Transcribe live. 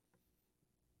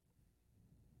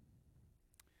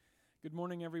Good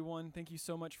morning, everyone. Thank you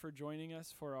so much for joining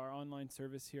us for our online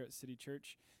service here at City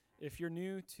Church. If you're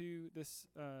new to this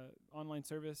online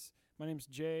service, my name's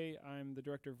Jay. I'm the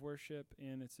director of worship,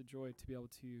 and it's a joy to be able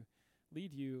to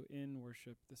lead you in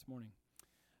worship this morning.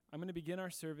 I'm going to begin our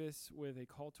service with a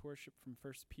call to worship from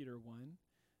 1 Peter 1,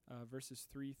 verses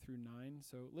 3 through 9.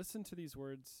 So listen to these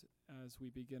words as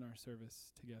we begin our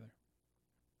service together.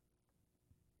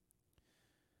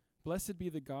 Blessed be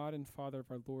the God and Father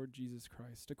of our Lord Jesus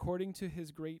Christ. According to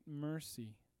his great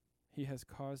mercy, he has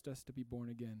caused us to be born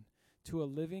again, to a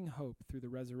living hope through the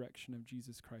resurrection of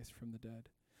Jesus Christ from the dead,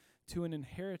 to an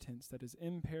inheritance that is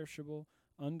imperishable,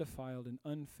 undefiled, and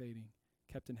unfading,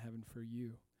 kept in heaven for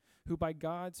you, who by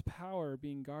God's power are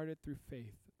being guarded through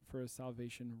faith for a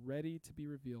salvation ready to be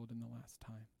revealed in the last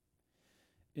time.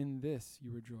 In this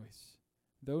you rejoice,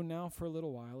 though now for a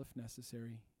little while, if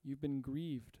necessary, you've been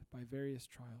grieved by various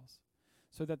trials,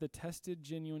 so that the tested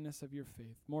genuineness of your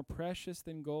faith, more precious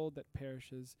than gold that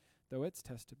perishes, though it's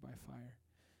tested by fire,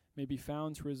 may be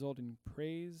found to result in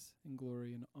praise and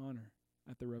glory and honor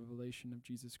at the revelation of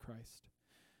Jesus Christ.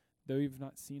 Though you've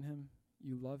not seen him,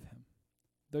 you love him.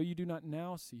 Though you do not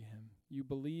now see him, you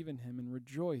believe in him and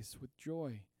rejoice with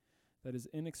joy that is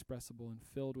inexpressible and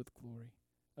filled with glory,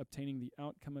 obtaining the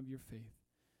outcome of your faith,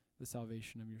 the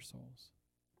salvation of your souls.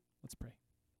 Let's pray.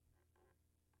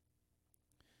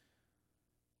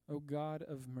 O God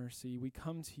of mercy, we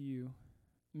come to you,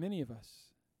 many of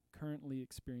us currently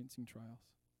experiencing trials.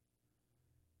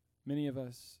 Many of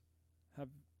us have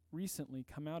recently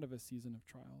come out of a season of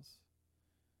trials,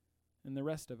 and the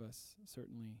rest of us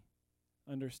certainly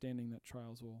understanding that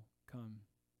trials will come,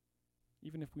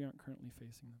 even if we aren't currently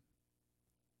facing them.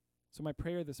 So my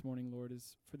prayer this morning, Lord,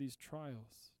 is for these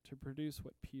trials to produce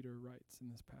what Peter writes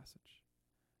in this passage,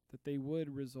 that they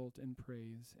would result in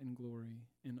praise and glory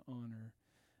and honor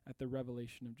at the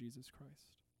revelation of Jesus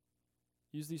Christ.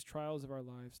 Use these trials of our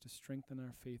lives to strengthen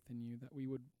our faith in you, that we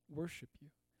would worship you.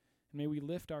 And may we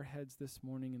lift our heads this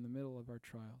morning in the middle of our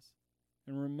trials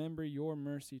and remember your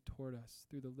mercy toward us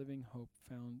through the living hope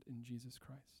found in Jesus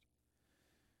Christ.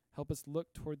 Help us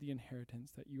look toward the inheritance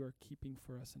that you are keeping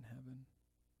for us in heaven.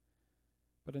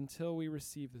 But until we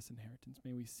receive this inheritance,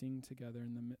 may we sing together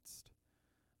in the midst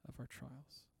of our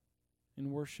trials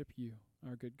and worship you,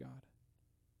 our good God.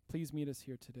 Please meet us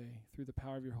here today through the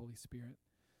power of your Holy Spirit.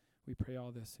 We pray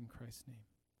all this in Christ's name.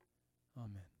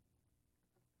 Amen.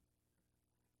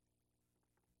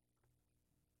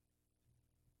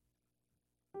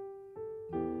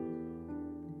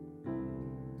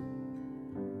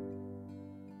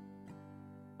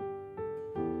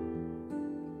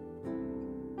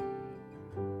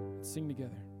 Let's sing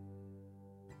together.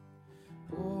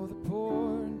 Oh, the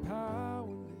poor and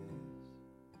powerless,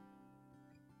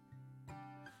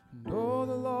 and all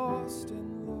the lost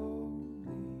and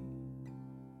lonely,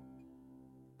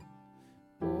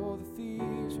 all the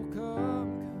thieves will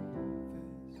come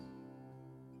confess,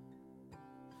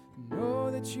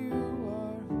 know that you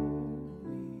are holy,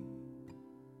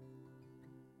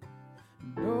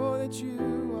 know that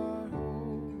you are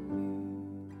holy,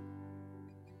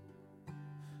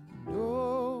 and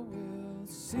oh, we'll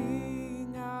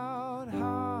sing out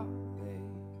hallelujah,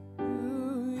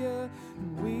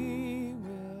 and we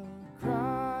will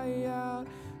cry out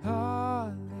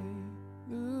hallelujah.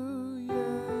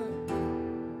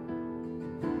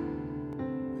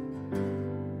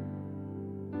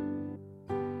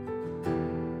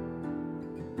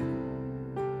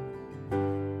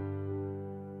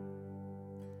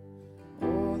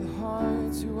 All the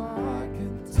hearts who are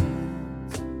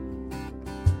content,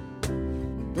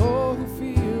 and all who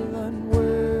feel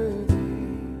unworthy,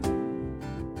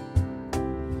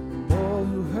 and all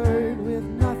who hurt with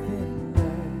nothing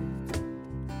left,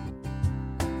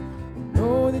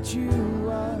 know that you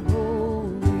are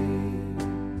holy.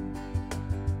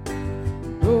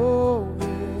 Oh,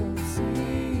 we'll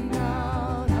sing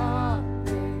out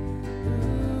hallelujah,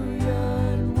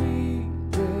 and we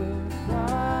will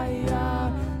cry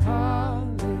out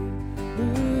hallelujah,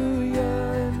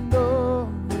 and oh,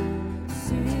 we'll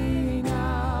sing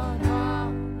out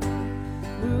hallelujah,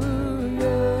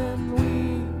 and we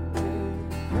will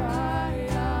cry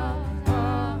out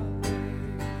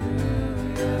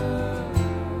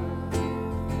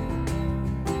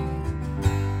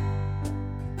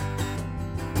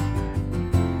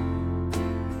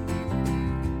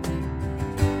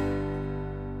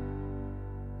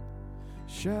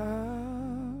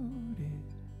Shout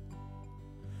it,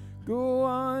 go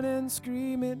on and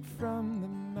scream it from the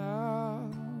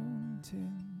mountains,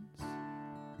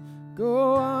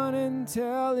 go on and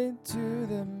tell it to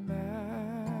the masses.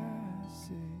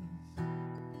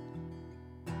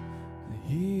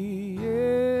 He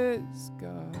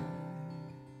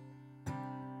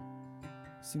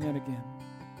Sing that again.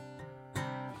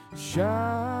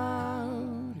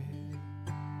 Shout it.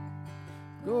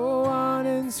 Go on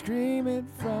and scream it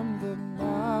from the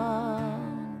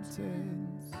mountains.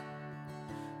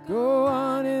 Go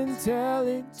on and tell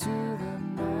it to the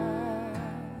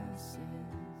masses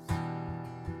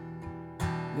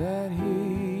that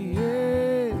He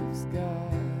is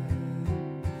God.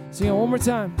 Sing it one more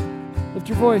time. Lift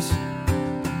your voice.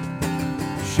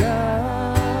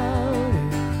 Shout it.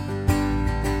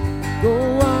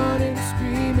 Go on and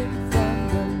scream it from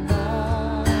the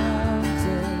mountains.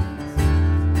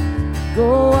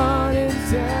 Go on and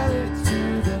tell it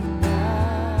to the masses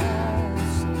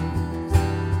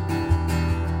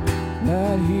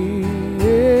that He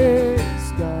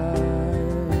is God.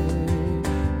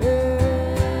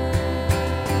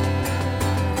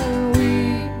 And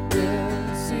we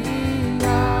will sing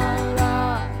out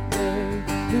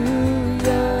hallelujah,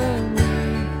 and we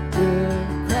will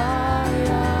cry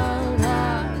out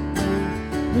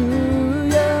hallelujah,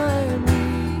 and we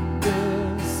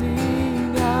will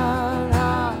sing out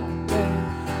hallelujah.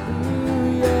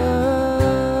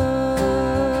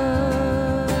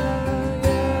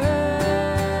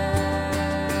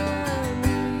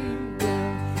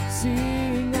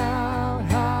 Sing out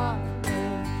hallelujah,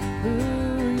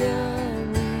 and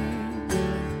we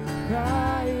will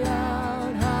cry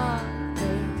out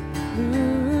hallelujah,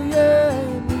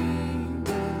 and we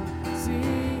will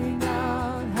sing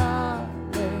out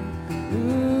hallelujah.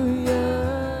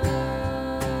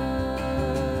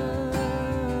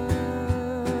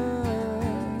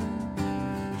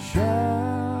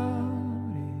 Shout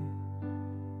it.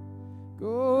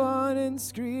 Go on and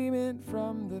scream it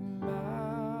from the mountains.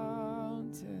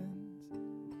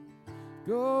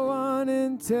 Go on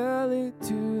and tell it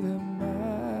to the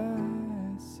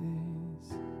masses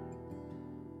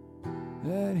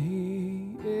that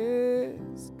He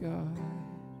is God.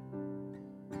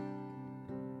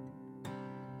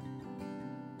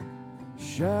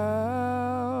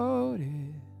 Shout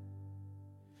it.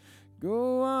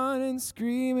 Go on and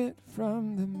scream it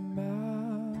from the mountains.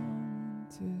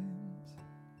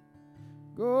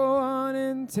 Go on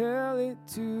and tell it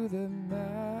to the masses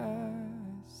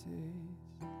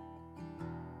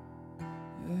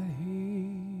that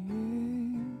He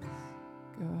is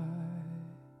God.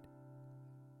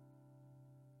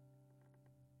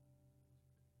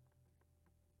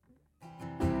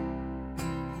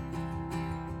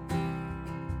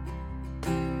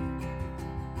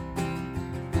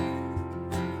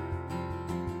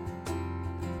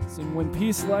 Sing when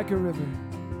peace like a river.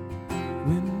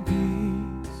 When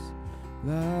peace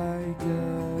like a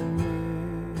river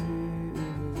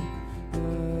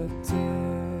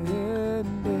attendeth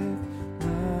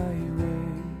my way,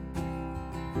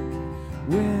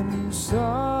 when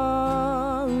sorrows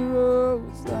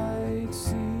like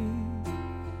sea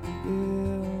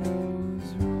billows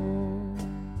roll,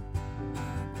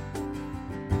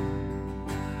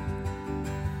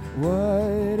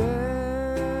 whatever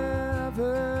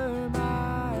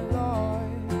my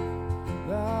Lord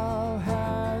Thou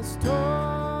hast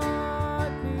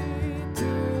taught me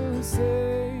to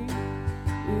say,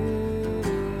 it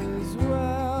is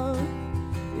well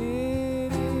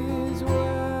with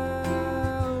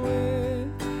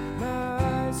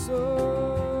my soul.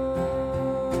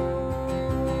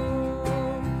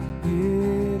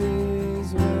 It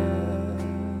is well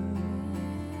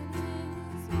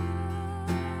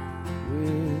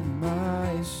with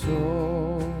my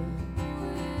soul.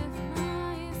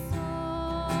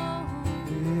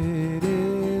 It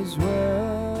is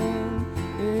well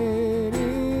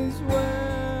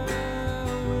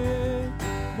with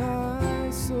my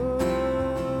soul.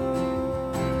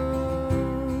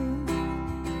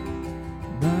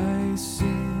 My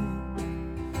sin,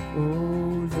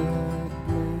 oh, that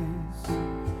bliss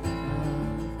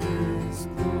of His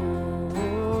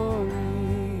glorious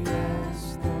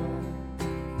thought.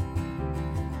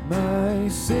 My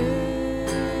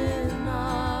sin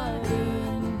not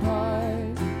in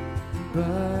part,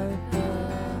 but the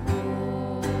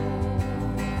whole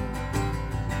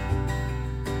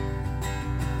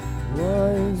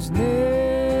was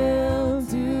nailed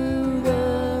to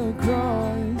the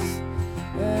cross,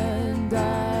 and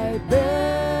I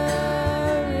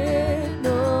bear it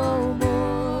no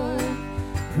more.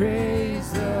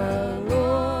 Praise the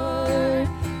Lord,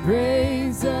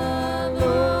 praise the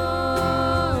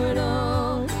Lord,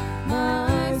 oh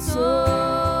my soul.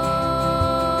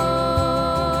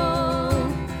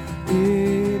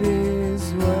 It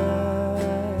is well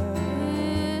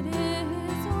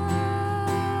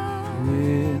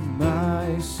with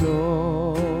my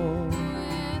soul.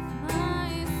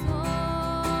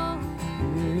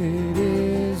 It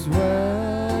is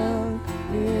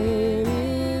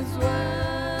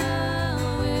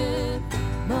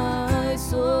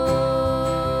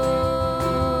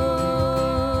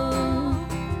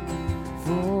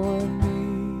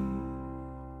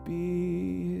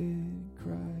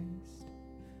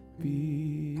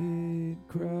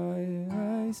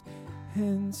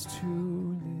place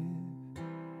to live.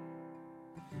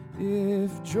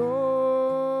 If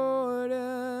Jordan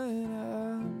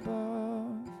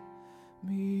above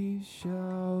me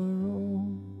shall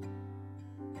roll,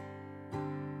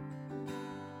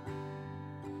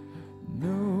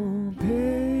 no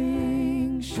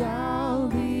pain shall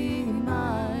be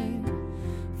mine,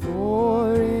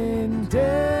 for in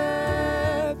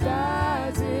death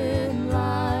as in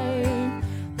life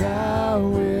thou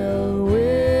wilt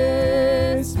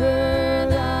whisper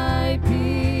thy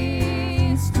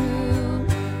peace to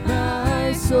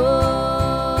my soul.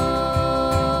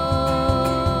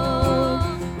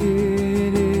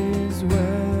 It is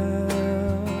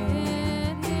well,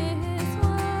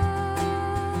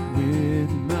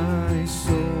 with my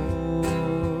soul.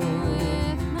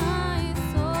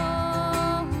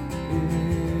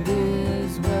 It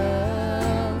is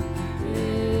well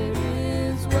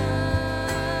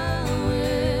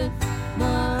with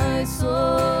my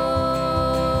soul.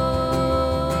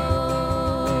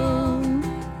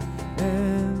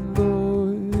 And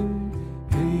Lord,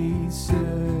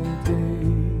 hasten a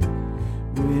day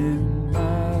when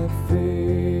my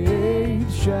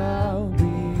faith shall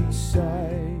be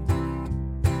sight.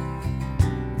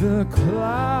 The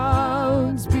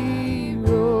clouds be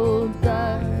rolled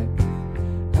back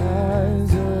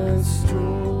as a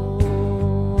stroll.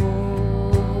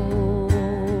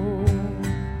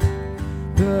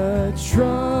 The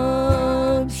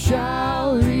trump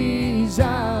shall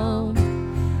resound,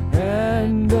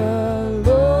 and the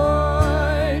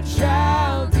Lord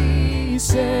shall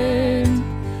descend.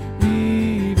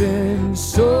 Even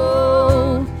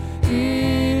so,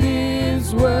 it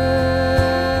is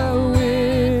well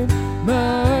with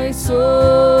my soul.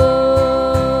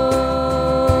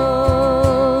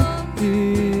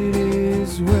 It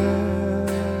is well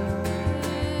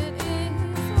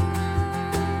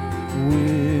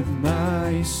with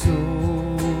my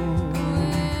soul.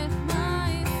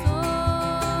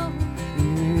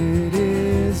 It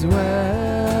is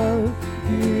well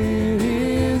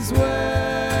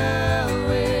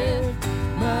with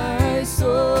my soul.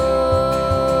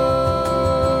 It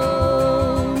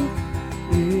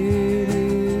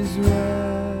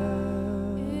is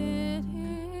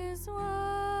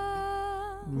well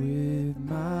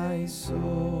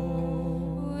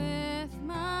with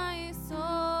my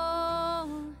soul.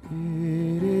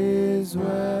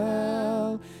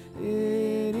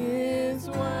 It is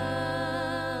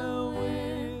well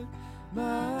with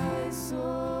my soul.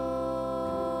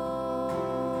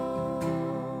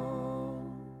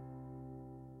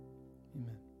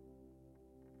 Amen.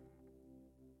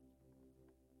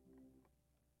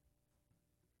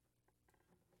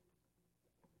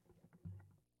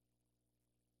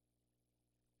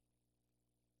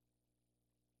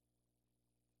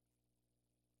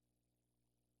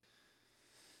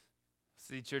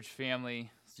 City Church family,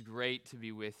 it's great to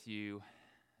be with you,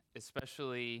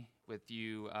 especially with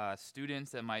you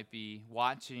students that might be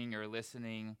watching or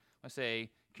listening. I want to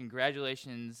say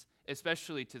congratulations,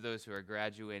 especially to those who are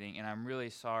graduating, and I'm really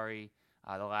sorry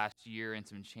the last year and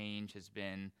some change has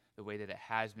been the way that it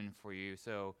has been for you.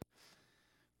 So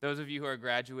those of you who are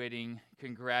graduating,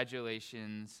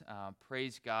 congratulations.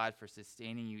 Praise God for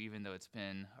sustaining you even though it's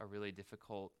been a really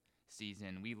difficult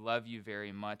season. We love you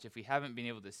very much. If we haven't been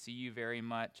able to see you very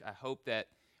much, I hope that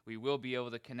we will be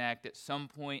able to connect at some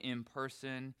point in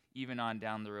person, even on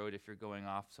down the road if you're going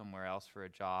off somewhere else for a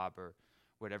job or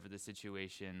whatever the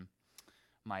situation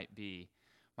might be.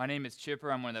 My name is Chipper.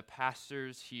 I'm one of the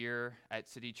pastors here at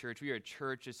City Church. We are a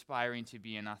church aspiring to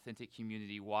be an authentic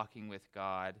community, walking with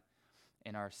God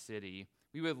in our city.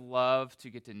 We would love to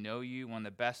get to know you. One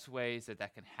of the best ways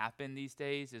that can happen these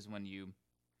days is when you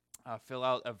fill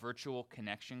out a virtual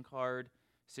connection card,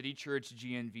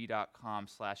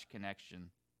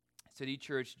 citychurchgnv.com/connection.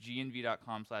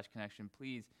 citychurchgnv.com/connection.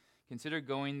 Please consider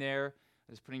going there,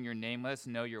 just putting your name. Let us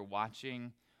know you're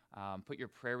watching. Put your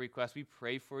prayer requests. We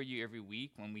pray for you every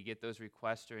week when we get those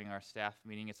requests during our staff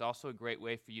meeting. It's also a great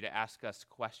way for you to ask us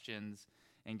questions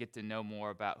and get to know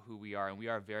more about who we are, and we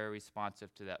are very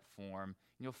responsive to that form.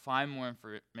 And you'll find more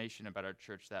information about our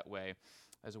church that way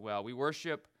as well. We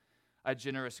worship a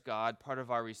generous God. Part of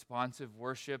our responsive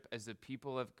worship as the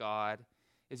people of God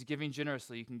is giving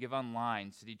generously. You can give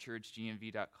online,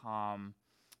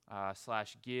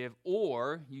 citychurchgnv.com/give,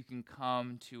 or you can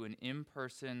come to an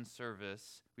in-person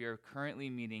service. We are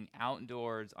currently meeting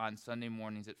outdoors on Sunday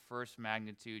mornings at First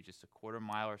Magnitude, just a quarter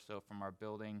mile or so from our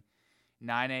building,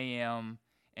 9 a.m.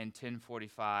 and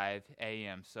 10:45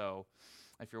 a.m. So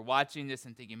if you're watching this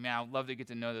and thinking, man, I'd love to get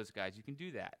to know those guys, you can do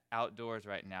that outdoors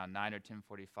right now, 9 or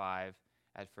 10:45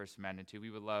 at First Magnitude. We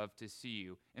would love to see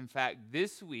you. In fact,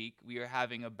 this week we are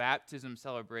having a baptism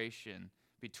celebration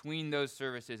between those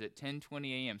services at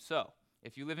 10:20 a.m. So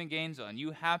if you live in Gainesville and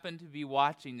you happen to be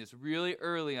watching this really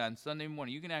early on Sunday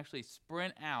morning, you can actually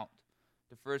sprint out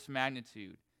to First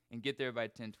Magnitude and get there by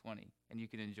 10:20, and you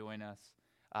can join us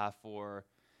for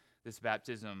this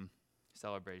baptism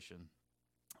celebration.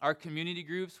 Our community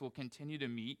groups will continue to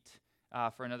meet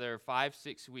for another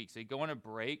 5-6 weeks. They go on a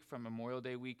break from Memorial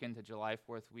Day weekend to July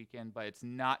 4th weekend, but it's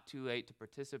not too late to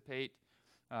participate.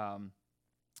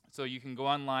 So you can go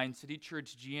online,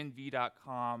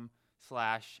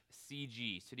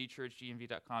 citychurchgnv.com/cg,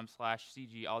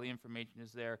 citychurchgnv.com/cg. All the information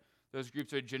is there. Those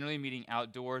groups are generally meeting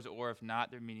outdoors, or if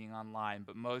not, they're meeting online.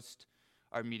 But most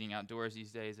are meeting outdoors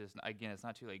these days. Again, it's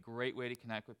not too late. Great way to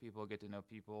connect with people, get to know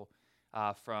people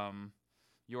from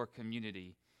your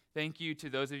community. Thank you to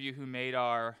those of you who made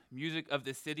our Music of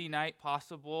the City night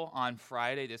possible on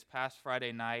Friday, this past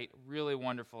Friday night. Really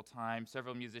wonderful time.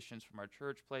 Several musicians from our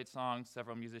church played songs,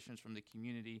 several musicians from the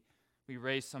community. We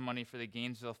raised some money for the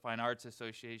Gainesville Fine Arts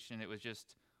Association. It was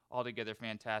just altogether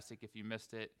fantastic if you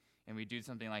missed it. And we do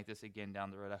something like this again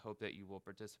down the road. I hope that you will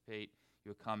participate,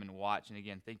 you'll come and watch. And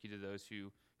again, thank you to those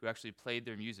who actually played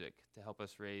their music to help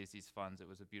us raise these funds. It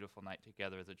was a beautiful night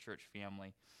together as a church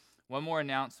family. One more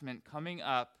announcement coming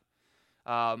up.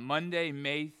 Monday,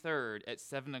 May 3rd at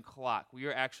 7 o'clock, we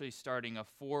are actually starting a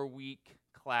 4-week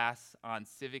class on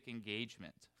civic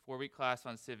engagement. 4-week class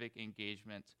on civic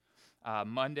engagement.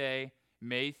 Monday,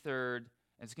 May 3rd,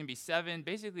 and it's going to be 7,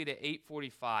 basically to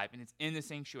 8:45, and it's in the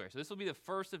sanctuary. So this will be the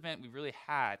first event we've really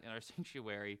had in our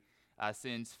sanctuary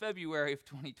since February of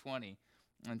 2020.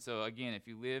 And so again, if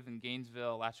you live in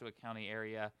Gainesville, Alachua County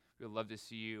area, we would love to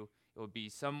see you. It will be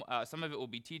some of it will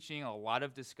be teaching, a lot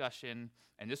of discussion,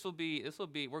 and this will be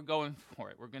we're going for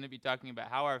it. We're going to be talking about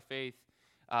how our faith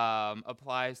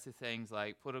applies to things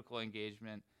like political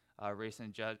engagement, race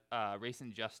and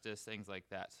justice, things like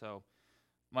that. So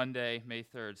Monday, May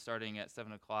 3rd, starting at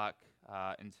 7 o'clock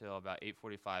until about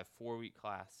 8:45, 4-week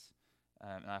class,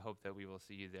 and I hope that we will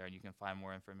see you there. And you can find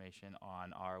more information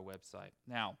on our website.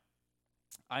 Now,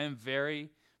 I am very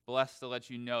blessed to let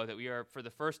you know that we are, for the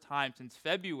first time since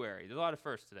February, there's a lot of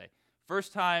firsts today,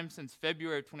 first time since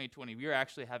February of 2020, we are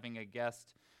actually having a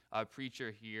guest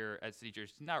preacher here at City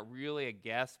Church. He's not really a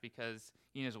guest because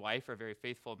he and his wife are very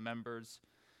faithful members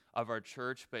of our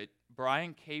church, but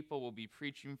Brian Caple will be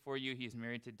preaching for you. He's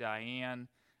married to Diane.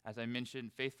 As I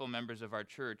mentioned, faithful members of our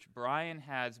church. Brian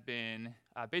has been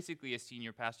basically a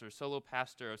senior pastor, solo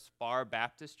pastor of Spar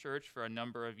Baptist Church for a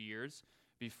number of years.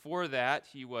 Before that,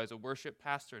 he was a worship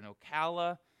pastor in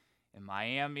Ocala, in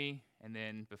Miami, and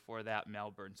then before that,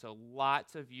 Melbourne. So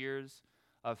lots of years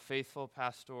of faithful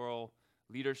pastoral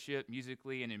leadership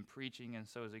musically and in preaching, and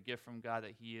so it's a gift from God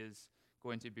that he is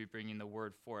going to be bringing the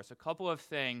word for us. A couple of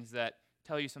things that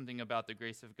tell you something about the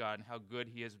grace of God and how good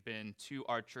he has been to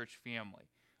our church family.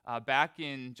 Back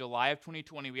in July of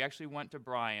 2020, we actually went to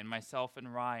Brian, myself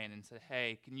and Ryan, and said,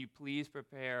 hey, can you please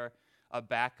prepare a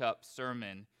backup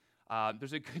sermon?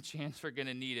 There's a good chance we're going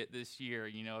to need it this year.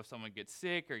 You know, if someone gets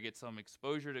sick or gets some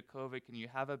exposure to COVID, can you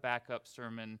have a backup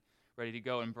sermon ready to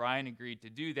go? And Brian agreed to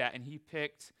do that, and he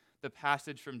picked the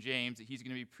passage from James that he's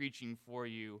going to be preaching for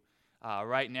you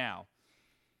right now.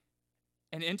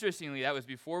 And interestingly, that was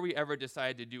before we ever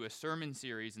decided to do a sermon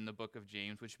series in the book of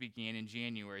James, which began in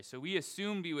January. So we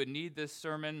assumed we would need this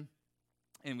sermon,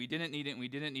 and we didn't need it, and we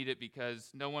didn't need it because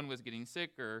no one was getting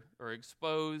sick or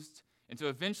exposed. And so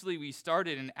eventually we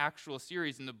started an actual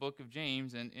series in the book of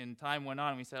James, and time went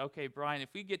on, and we said, okay, Brian, if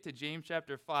we get to James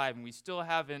chapter 5 and we still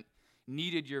haven't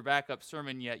needed your backup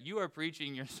sermon yet, you are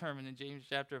preaching your sermon in James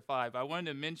chapter 5. I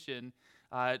wanted to mention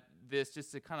this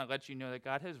just to kind of let you know that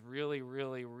God has really,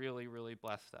 really, really, really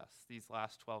blessed us these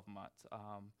last 12 months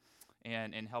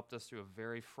and helped us through a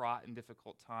very fraught and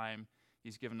difficult time.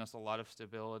 He's given us a lot of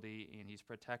stability, and he's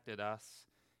protected us.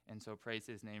 And so praise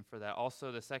his name for that.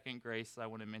 Also, the second grace I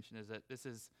want to mention is that this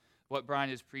is what Brian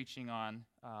is preaching on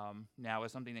now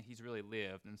is something that he's really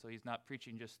lived. And so he's not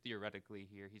preaching just theoretically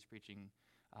here. He's preaching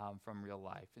from real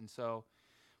life. And so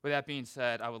with that being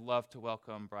said, I would love to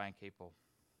welcome Brian Caple.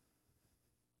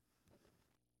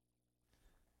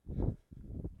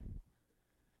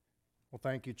 Well,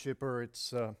 thank you, Chipper.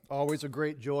 It's always a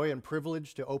great joy and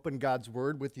privilege to open God's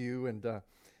Word with you. And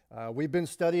we've been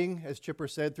studying, as Chipper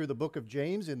said, through the book of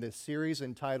James in this series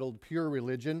entitled Pure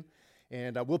Religion.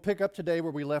 And we'll pick up today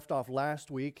where we left off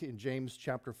last week in James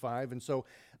chapter 5. And so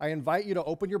I invite you to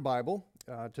open your Bible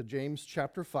to James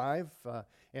chapter 5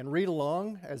 and read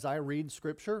along as I read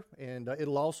Scripture. And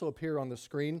it'll also appear on the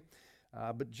screen.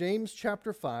 But James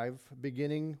chapter 5,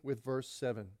 beginning with verse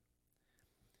 7.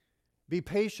 Be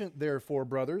patient, therefore,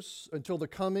 brothers, until the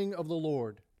coming of the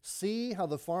Lord. See how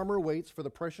the farmer waits for the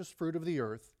precious fruit of the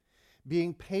earth,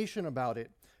 being patient about it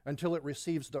until it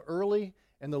receives the early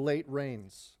and the late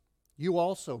rains. You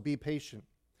also be patient.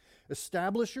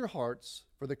 Establish your hearts,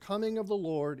 for the coming of the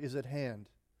Lord is at hand.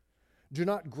 Do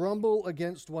not grumble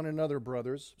against one another,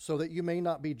 brothers, so that you may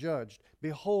not be judged.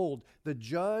 Behold, the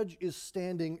judge is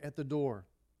standing at the door.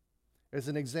 As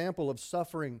an example of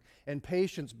suffering and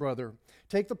patience, brother,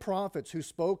 take the prophets who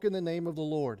spoke in the name of the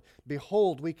Lord.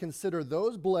 Behold, we consider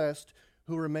those blessed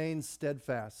who remain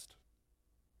steadfast.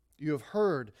 You have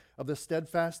heard of the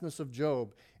steadfastness of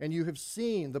Job, and you have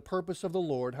seen the purpose of the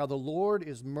Lord, how the Lord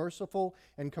is merciful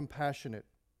and compassionate.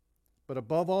 But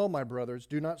above all, my brothers,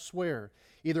 do not swear,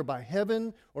 either by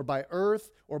heaven or by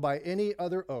earth or by any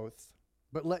other oath,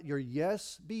 but let your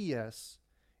yes be yes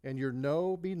and your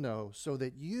no be no, so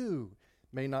that you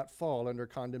may not fall under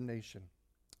condemnation.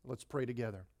 Let's pray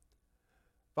together.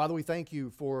 Father, we thank you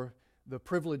for the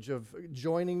privilege of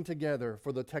joining together,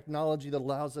 for the technology that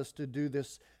allows us to do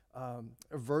this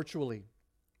virtually.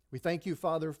 We thank you,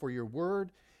 Father, for your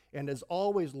word. And as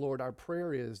always, Lord, our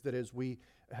prayer is that as we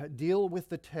deal with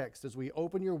the text, as we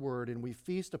open your word and we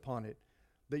feast upon it,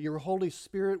 that your Holy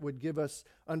Spirit would give us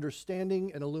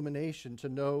understanding and illumination to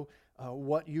know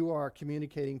what you are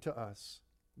communicating to us.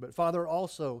 But Father,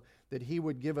 also that he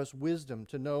would give us wisdom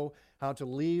to know how to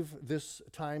leave this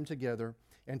time together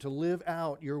and to live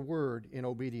out your word in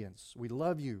obedience. We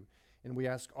love you, and we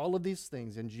ask all of these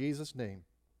things in Jesus' name.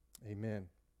 Amen.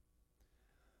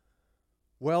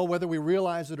 Well, whether we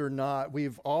realize it or not,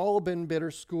 we've all been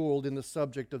better schooled in the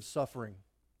subject of suffering.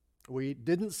 We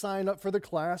didn't sign up for the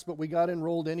class, but we got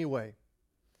enrolled anyway.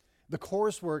 The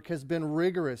coursework has been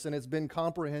rigorous and it's been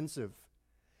comprehensive.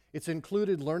 It's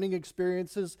included learning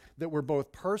experiences that were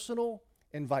both personal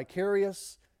and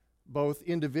vicarious, both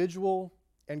individual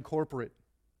and corporate.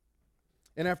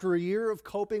 And after a year of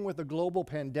coping with a global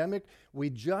pandemic, we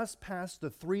just passed the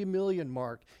 3 million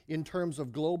mark in terms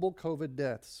of global COVID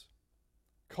deaths.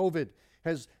 COVID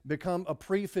has become a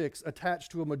prefix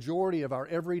attached to a majority of our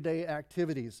everyday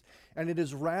activities, and it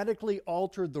has radically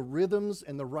altered the rhythms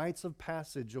and the rites of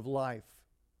passage of life.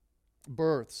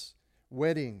 Births,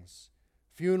 weddings,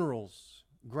 funerals,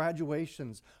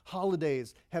 graduations,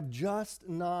 holidays have just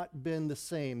not been the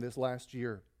same this last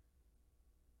year.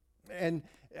 And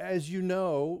as you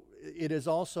know, it has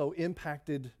also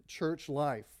impacted church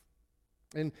life.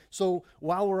 And so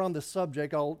while we're on the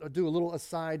subject, I'll do a little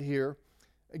aside here.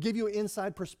 I'll give you an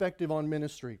inside perspective on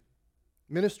ministry.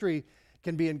 Ministry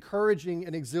can be encouraging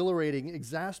and exhilarating,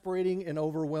 exasperating and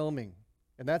overwhelming.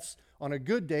 And that's on a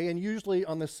good day and usually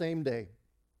on the same day.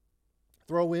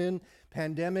 Throw in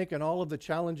pandemic and all of the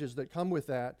challenges that come with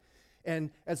that.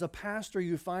 And as a pastor,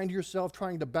 you find yourself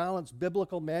trying to balance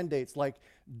biblical mandates like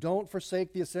don't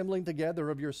forsake the assembling together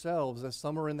of yourselves, as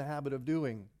some are in the habit of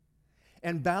doing.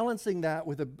 And balancing that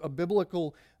with a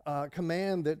biblical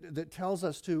command that tells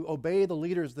us to obey the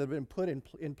leaders that have been put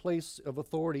in place of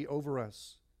authority over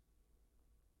us.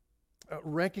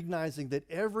 Recognizing that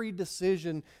every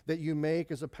decision that you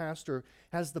make as a pastor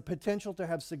has the potential to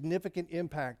have significant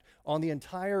impact on the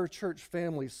entire church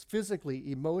family,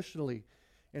 physically, emotionally,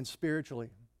 and spiritually.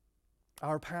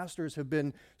 Our pastors have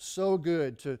been so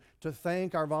good to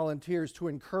thank our volunteers, to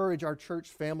encourage our church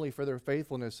family for their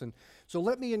faithfulness. And so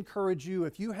let me encourage you,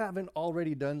 if you haven't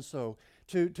already done so,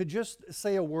 to just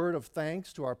say a word of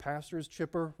thanks to our pastors,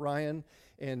 Chipper, Ryan,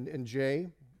 and Jay.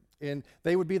 And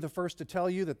they would be the first to tell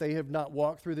you that they have not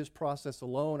walked through this process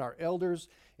alone. Our elders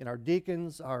and our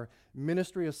deacons, our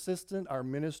ministry assistant, our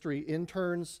ministry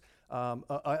interns,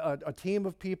 a team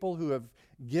of people who have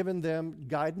given them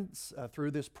guidance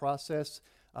through this process.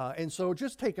 And so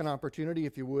just take an opportunity,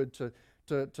 if you would,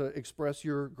 to express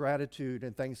your gratitude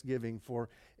and thanksgiving for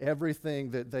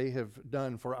everything that they have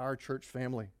done for our church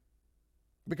family.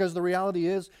 Because the reality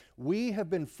is, we have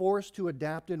been forced to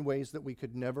adapt in ways that we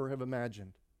could never have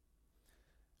imagined.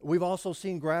 We've also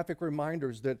seen graphic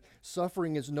reminders that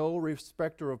suffering is no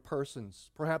respecter of persons.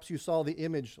 Perhaps you saw the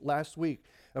image last week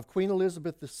of Queen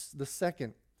Elizabeth II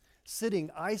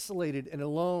sitting isolated and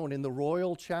alone in the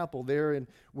royal chapel there in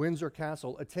Windsor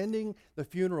Castle, attending the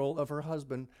funeral of her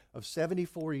husband of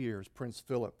 74 years, Prince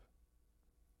Philip.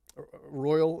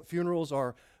 Royal funerals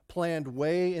are planned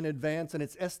way in advance, and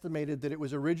it's estimated that it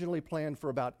was originally planned for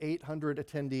about 800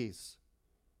 attendees.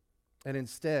 And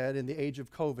instead, in the age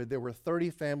of COVID, there were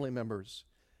 30 family members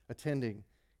attending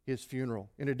his funeral.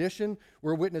 In addition,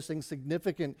 we're witnessing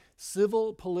significant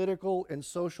civil, political, and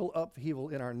social upheaval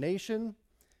in our nation,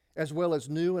 as well as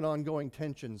new and ongoing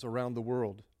tensions around the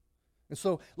world. And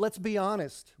so let's be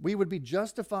honest. We would be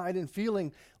justified in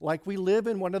feeling like we live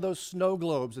in one of those snow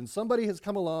globes and somebody has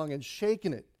come along and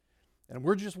shaken it, and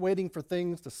we're just waiting for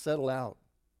things to settle out.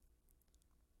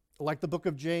 Like the book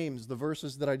of James, the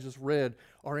verses that I just read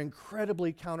are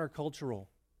incredibly countercultural.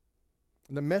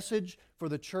 And the message for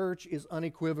the church is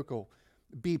unequivocal.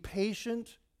 Be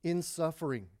patient in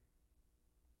suffering.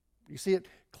 You see, it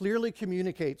clearly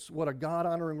communicates what a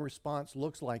God-honoring response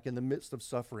looks like in the midst of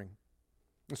suffering.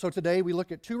 And so today we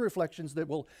look at two reflections that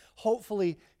will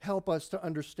hopefully help us to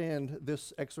understand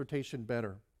this exhortation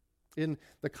better. In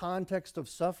the context of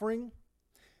suffering,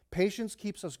 patience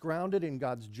keeps us grounded in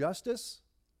God's justice,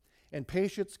 and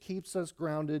patience keeps us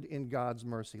grounded in God's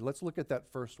mercy. Let's look at that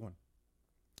first one.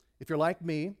 If you're like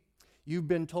me, you've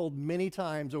been told many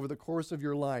times over the course of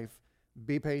your life,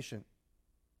 be patient.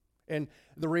 And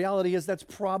the reality is that's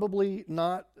probably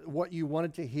not what you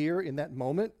wanted to hear in that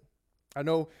moment. I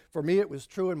know for me it was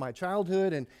true in my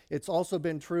childhood, and it's also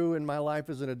been true in my life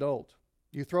as an adult.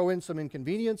 You throw in some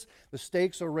inconvenience, the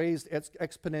stakes are raised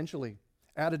exponentially.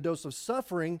 Add a dose of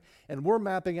suffering, and we're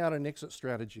mapping out an exit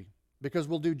strategy because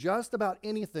we'll do just about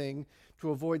anything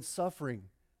to avoid suffering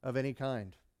of any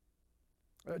kind.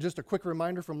 Just a quick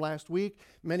reminder from last week,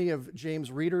 many of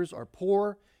James' readers are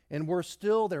poor, and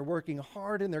they're working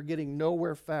hard and they're getting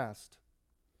nowhere fast.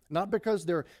 Not because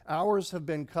their hours have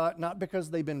been cut, not because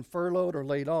they've been furloughed or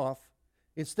laid off.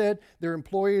 Instead, their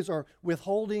employees are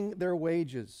withholding their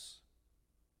wages.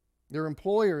 Their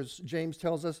employers, James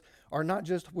tells us, are not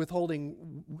just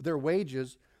withholding their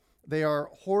wages, they are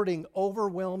hoarding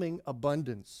overwhelming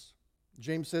abundance.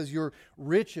 James says your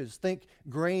riches, think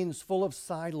grains full of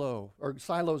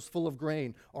silos full of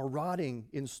grain, are rotting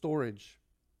in storage.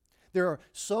 There are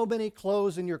so many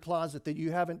clothes in your closet that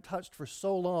you haven't touched for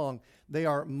so long, they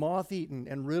are moth-eaten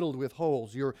and riddled with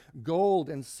holes. Your gold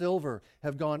and silver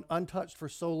have gone untouched for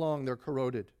so long, they're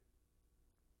corroded.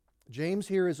 James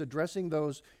here is addressing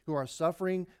those who are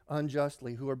suffering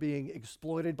unjustly, who are being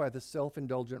exploited by the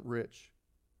self-indulgent rich.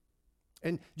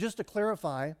 And just to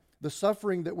clarify, the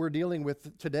suffering that we're dealing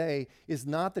with today is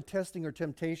not the testing or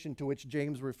temptation to which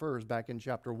James refers back in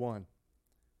chapter 1.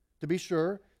 To be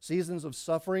sure, seasons of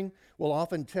suffering will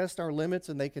often test our limits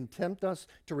and they can tempt us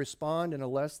to respond in a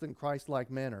less than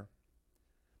Christ-like manner.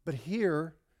 But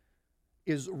here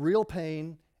is real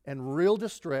pain and real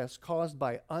distress caused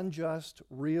by unjust,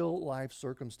 real-life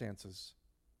circumstances.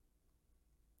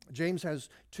 James has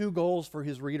two goals for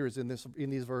his readers in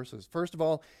these verses. First of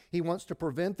all, he wants to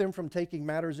prevent them from taking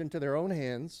matters into their own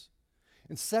hands.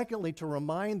 And secondly, to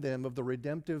remind them of the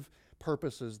redemptive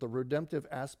purposes, the redemptive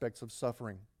aspects of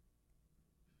suffering.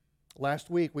 Last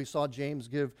week, we saw James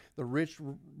give the rich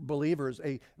believers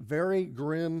a very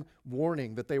grim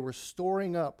warning that they were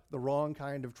storing up the wrong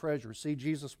kind of treasure. See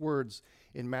Jesus' words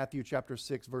in Matthew chapter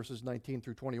 6, verses 19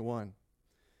 through 21.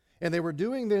 And they were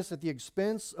doing this at the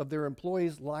expense of their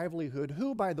employees' livelihood,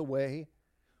 who, by the way,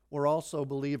 were also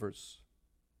believers.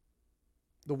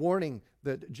 The warning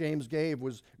that James gave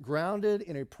was grounded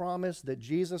in a promise that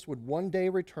Jesus would one day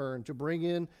return to bring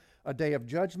in a day of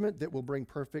judgment that will bring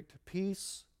perfect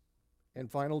peace and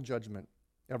final judgment.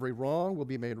 Every wrong will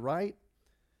be made right,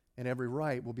 and every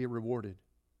right will be rewarded.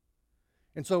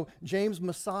 And so James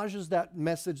massages that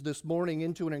message this morning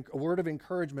into a word of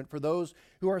encouragement for those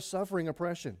who are suffering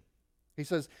oppression. He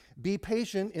says, be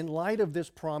patient in light of this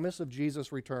promise of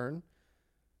Jesus' return.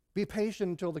 Be patient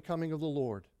until the coming of the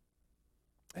Lord.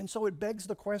 And so it begs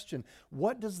the question,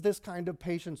 what does this kind of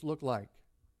patience look like?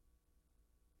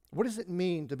 What does it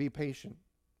mean to be patient?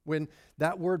 When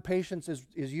that word patience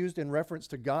is used in reference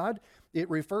to God, it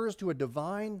refers to a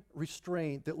divine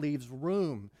restraint that leaves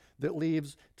room, that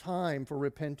leaves time for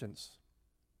repentance.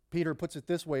 Peter puts it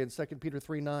this way in 2 Peter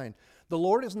 3:9. The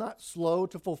Lord is not slow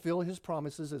to fulfill his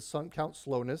promises, as some count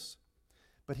slowness,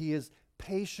 but he is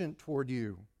patient toward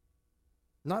you,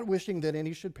 not wishing that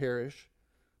any should perish,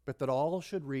 but that all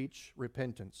should reach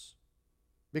repentance.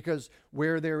 Because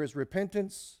where there is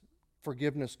repentance,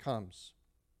 forgiveness comes.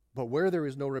 But where there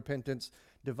is no repentance,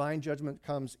 divine judgment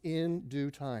comes in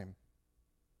due time.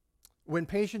 When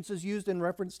patience is used in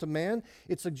reference to man,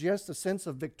 it suggests a sense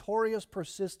of victorious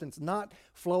persistence, not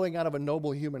flowing out of a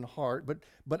noble human heart,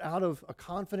 but out of a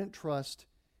confident trust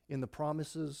in the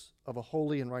promises of a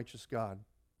holy and righteous God.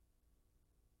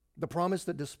 The promise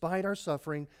that despite our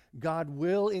suffering, God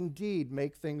will indeed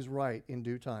make things right in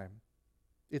due time.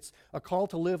 It's a call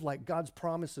to live like God's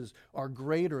promises are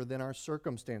greater than our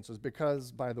circumstances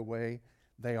because, by the way,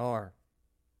 they are.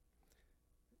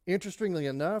 Interestingly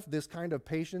enough, this kind of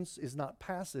patience is not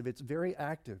passive, it's very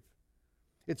active.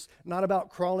 It's not about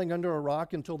crawling under a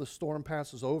rock until the storm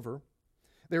passes over.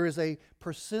 There is a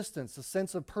persistence, a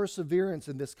sense of perseverance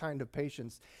in this kind of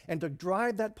patience. And to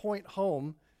drive that point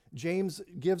home, James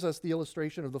gives us the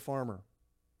illustration of the farmer.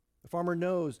 The farmer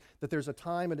knows that there's a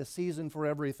time and a season for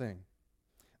everything.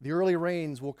 The early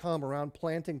rains will come around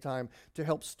planting time to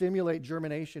help stimulate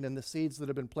germination in the seeds that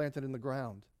have been planted in the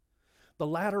ground. The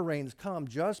latter rains come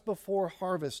just before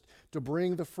harvest to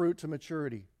bring the fruit to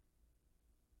maturity.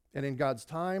 And in God's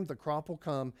time, the crop will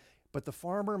come, but the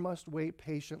farmer must wait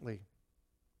patiently.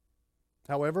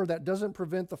 However, that doesn't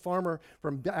prevent the farmer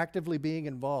from actively being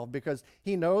involved, because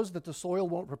he knows that the soil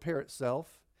won't prepare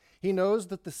itself. He knows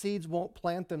that the seeds won't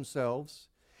plant themselves.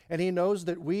 And he knows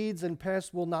that weeds and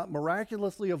pests will not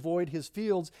miraculously avoid his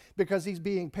fields, because he's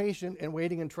being patient and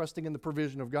waiting and trusting in the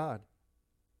provision of God.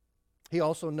 He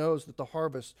also knows that the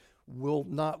harvest will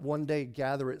not one day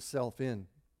gather itself in.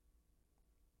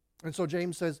 And so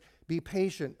James says, be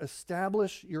patient,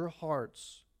 establish your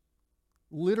hearts.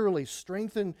 Literally,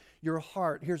 strengthen your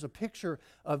heart. Here's a picture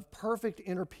of perfect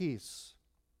inner peace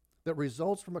that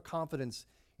results from a confidence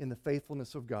in the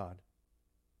faithfulness of God.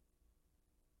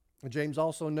 And James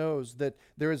also knows that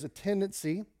there is a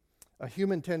tendency, a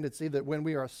human tendency, that when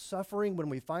we are suffering, when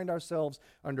we find ourselves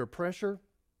under pressure,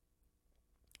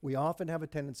 we often have a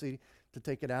tendency to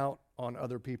take it out on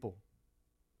other people.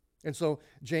 And so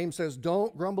James says,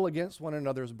 don't grumble against one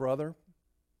another's brother.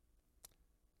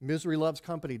 Misery loves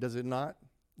company, does it not?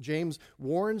 James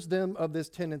warns them of this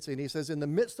tendency, and he says, in the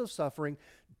midst of suffering,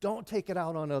 don't take it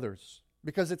out on others,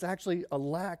 because it's actually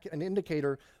an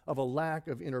indicator of a lack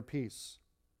of inner peace.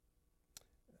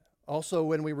 Also,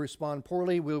 when we respond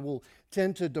poorly, we will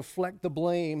tend to deflect the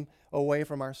blame away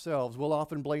from ourselves. We'll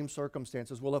often blame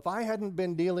circumstances. Well, if I hadn't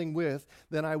been dealing with,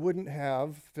 then I wouldn't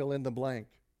have fill in the blank.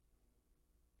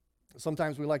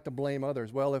 Sometimes we like to blame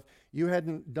others. Well, if you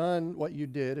hadn't done what you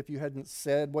did, if you hadn't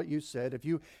said what you said, if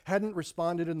you hadn't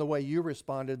responded in the way you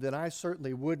responded, then I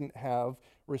certainly wouldn't have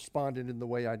responded in the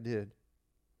way I did.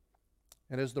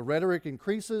 And as the rhetoric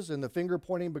increases and the finger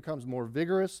pointing becomes more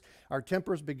vigorous, our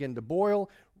tempers begin to boil,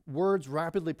 words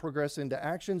rapidly progress into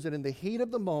actions, and in the heat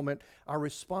of the moment, our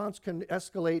response can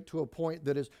escalate to a point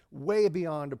that is way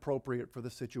beyond appropriate for the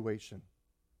situation.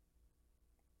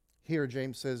 Here,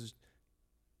 James says,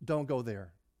 don't go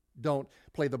there. Don't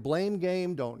play the blame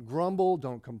game, don't grumble,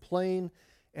 don't complain,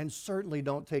 and certainly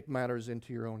don't take matters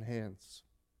into your own hands.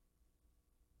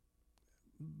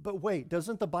 But wait,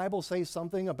 doesn't the Bible say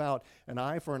something about an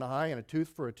eye for an eye and a tooth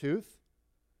for a tooth?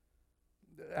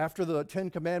 After the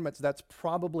Ten Commandments, that's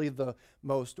probably the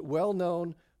most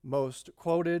well-known, most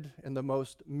quoted, and the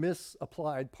most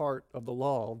misapplied part of the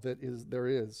law that there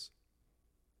is.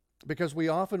 Because we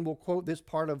often will quote this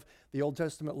part of the Old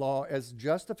Testament law as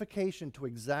justification to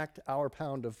exact our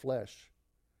pound of flesh.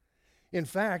 In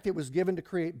fact, it was given to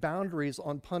create boundaries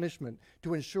on punishment,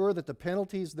 to ensure that the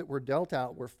penalties that were dealt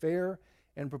out were fair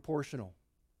and proportional.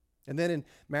 And then in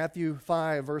Matthew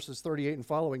 5, verses 38 and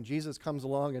following, Jesus comes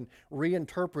along and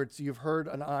reinterprets, you've heard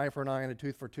an eye for an eye and a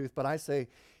tooth for a tooth, but I say,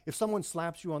 if someone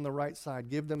slaps you on the right side,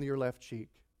 give them your left cheek.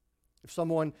 If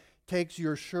someone takes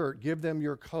your shirt, give them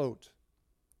your coat.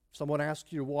 If someone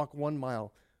asks you to walk 1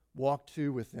 mile, walk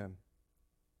 2 with them.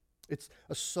 It's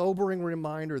a sobering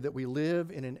reminder that we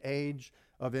live in an age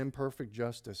of imperfect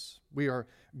justice. We are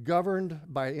governed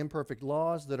by imperfect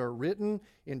laws that are written,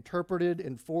 interpreted,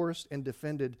 enforced, and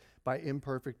defended by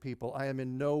imperfect people. I am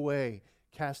in no way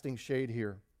casting shade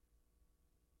here.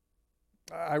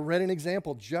 I read an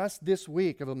example just this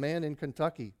week of a man in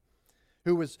Kentucky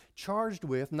who was charged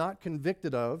with, not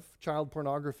convicted of, child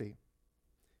pornography.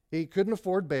 He couldn't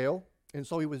afford bail, and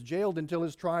so he was jailed until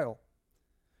his trial.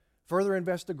 Further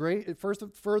investigation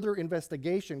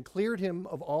cleared him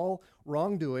of all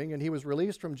wrongdoing, and he was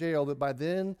released from jail, but by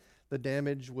then the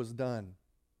damage was done.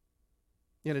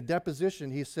 In a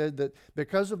deposition, he said that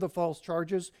because of the false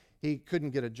charges, he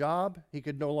couldn't get a job, he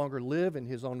could no longer live in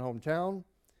his own hometown,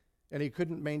 and he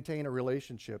couldn't maintain a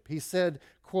relationship. He said,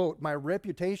 quote, "My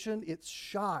reputation, it's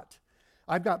shot.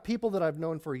 I've got people that I've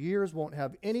known for years won't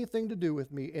have anything to do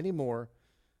with me anymore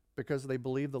because they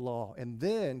believe the law." And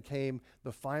then came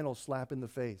the final slap in the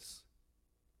face.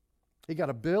 He got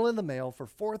a bill in the mail for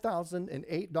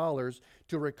 $4,008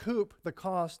 to recoup the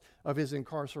cost of his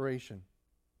incarceration.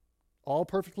 All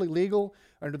perfectly legal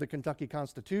under the Kentucky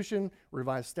Constitution,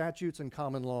 revised statutes, and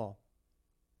common law.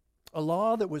 A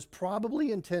law that was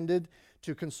probably intended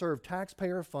to conserve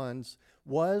taxpayer funds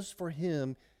was for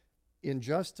him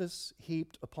injustice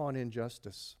heaped upon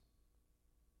injustice.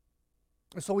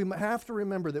 So we have to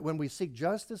remember that when we seek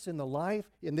justice in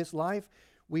this life,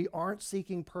 we aren't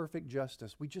seeking perfect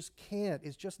justice. We just can't.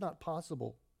 It's just not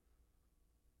possible.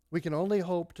 We can only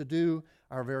hope to do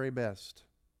our very best.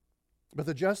 But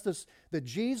the justice that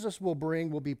Jesus will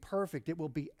bring will be perfect. It will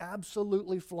be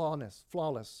absolutely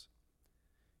flawless.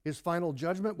 His final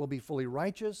judgment will be fully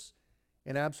righteous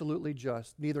and absolutely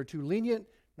just, neither too lenient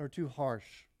nor too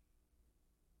harsh.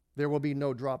 There will be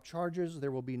no drop charges.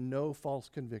 There will be no false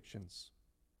convictions.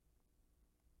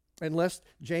 And lest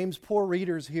James' poor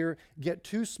readers here get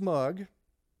too smug,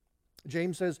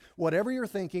 James says, whatever you're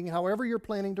thinking, however you're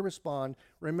planning to respond,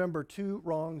 remember, two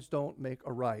wrongs don't make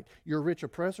a right. Your rich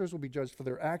oppressors will be judged for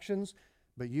their actions,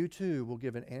 but you too will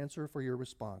give an answer for your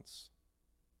response.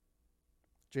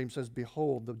 James says,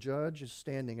 behold, the judge is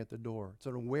standing at the door. It's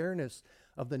an awareness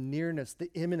of the nearness,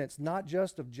 the imminence, not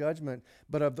just of judgment,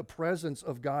 but of the presence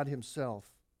of God himself.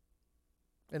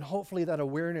 And hopefully that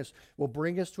awareness will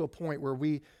bring us to a point where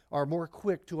we are more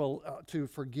quick to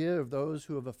forgive those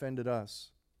who have offended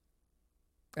us.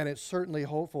 And it's certainly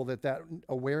hopeful that that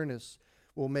awareness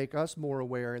will make us more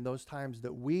aware in those times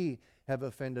that we have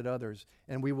offended others,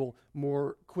 and we will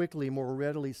more quickly, more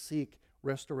readily seek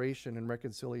restoration and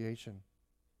reconciliation.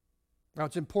 Now,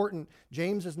 it's important,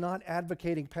 James is not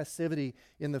advocating passivity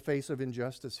in the face of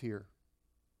injustice here.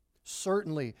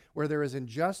 Certainly, where there is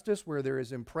injustice, where there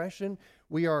is oppression,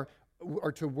 we are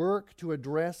to work to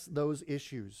address those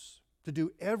issues, to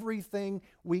do everything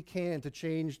we can to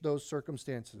change those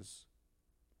circumstances.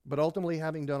 But ultimately,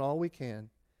 having done all we can,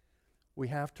 we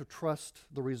have to trust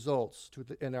the results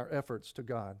in our efforts to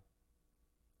God,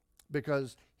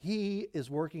 because he is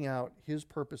working out his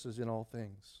purposes in all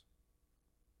things.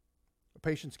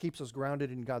 Patience keeps us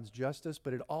grounded in God's justice,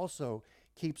 but it also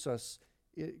keeps us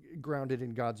grounded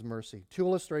in God's mercy. Two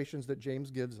illustrations that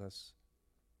James gives us.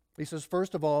 He says,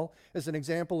 first of all, as an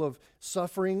example of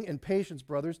suffering and patience,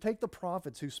 brothers, take the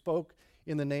prophets who spoke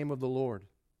in the name of the Lord.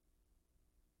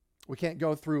 We can't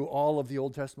go through all of the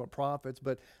Old Testament prophets,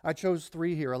 but I chose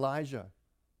three here. Elijah,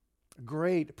 a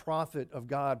great prophet of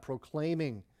God,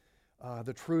 proclaiming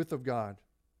the truth of God.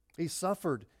 He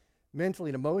suffered mentally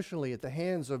and emotionally at the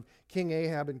hands of King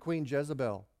Ahab and Queen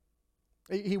Jezebel.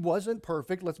 He wasn't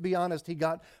perfect. Let's be honest. He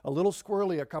got a little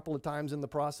squirrely a couple of times in the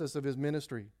process of his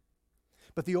ministry.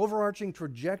 But the overarching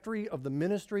trajectory of the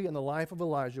ministry and the life of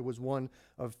Elijah was one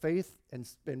of faith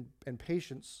and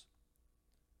patience,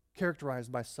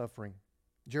 characterized by suffering.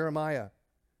 Jeremiah,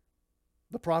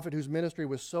 the prophet whose ministry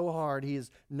was so hard, he is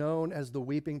known as the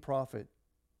weeping prophet.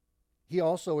 He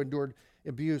also endured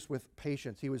abuse with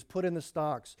patience. He was put in the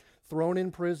stocks, thrown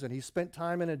in prison. He spent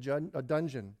time in a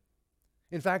dungeon.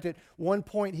 In fact, at one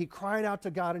point, he cried out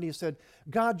to God and he said,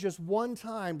 God, just one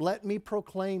time, let me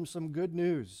proclaim some good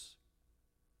news.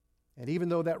 And even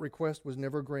though that request was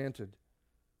never granted,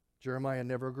 Jeremiah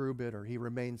never grew bitter. He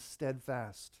remained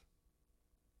steadfast.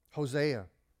 Hosea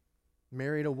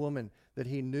married a woman that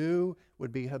he knew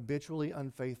would be habitually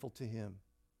unfaithful to him.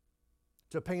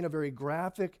 To paint a very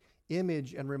graphic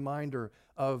image and reminder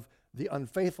of the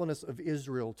unfaithfulness of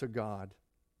Israel to God.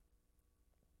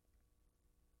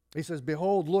 He says,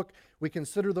 behold, look, we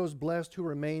consider those blessed who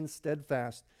remain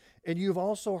steadfast. And you've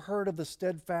also heard of the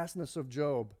steadfastness of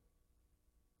Job.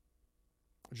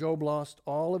 Job lost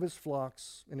all of his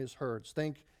flocks and his herds.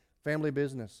 Think family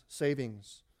business,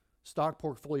 savings, stock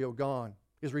portfolio gone,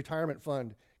 his retirement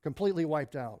fund completely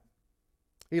wiped out.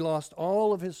 He lost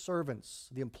all of his servants,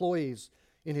 the employees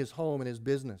in his home and his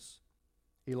business.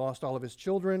 He lost all of his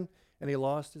children, and he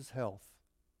lost his health.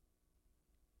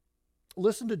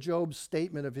 Listen to Job's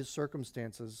statement of his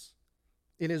circumstances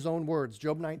in his own words.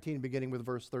 Job 19, beginning with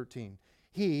verse 13.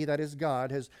 He, that is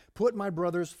God, has put my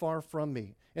brothers far from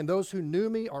me, and those who knew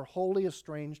me are wholly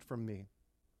estranged from me.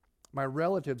 My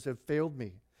relatives have failed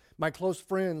me. My close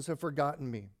friends have forgotten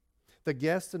me. The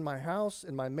guests in my house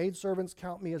and my maidservants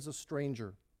count me as a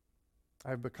stranger.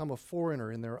 I have become a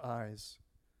foreigner in their eyes.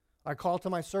 I call to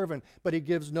my servant, but he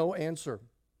gives no answer.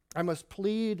 I must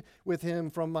plead with him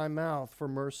from my mouth for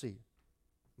mercy.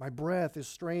 My breath is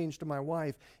strange to my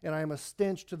wife, and I am a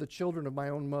stench to the children of my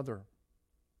own mother.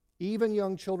 Even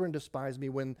young children despise me.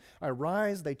 When I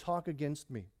rise, they talk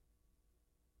against me.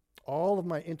 All of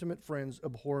my intimate friends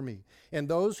abhor me, and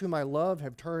those whom I love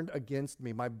have turned against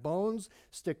me. My bones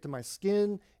stick to my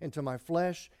skin and to my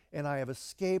flesh, and I have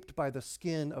escaped by the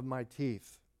skin of my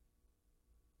teeth.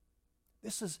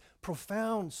 This is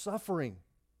profound suffering,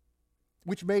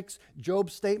 which makes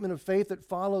Job's statement of faith that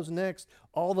follows next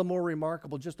all the more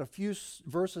remarkable. Just a few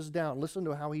verses down, listen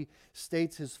to how he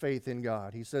states his faith in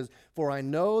God. He says, for I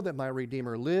know that my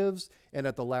Redeemer lives, and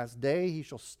at the last day he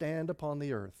shall stand upon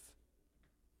the earth.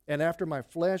 And after my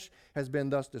flesh has been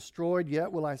thus destroyed,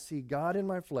 yet will I see God in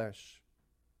my flesh,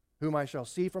 whom I shall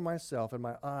see for myself, and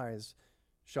my eyes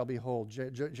shall behold.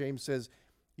 James says,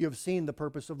 You have seen the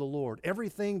purpose of the Lord.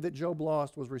 Everything that Job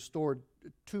lost was restored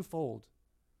twofold.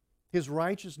 His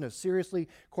righteousness, seriously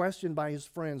questioned by his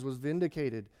friends, was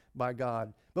vindicated by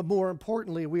God. But more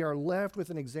importantly, we are left with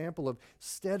an example of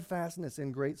steadfastness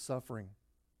in great suffering.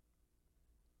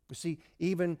 You see,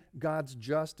 even God's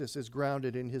justice is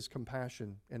grounded in his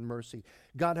compassion and mercy.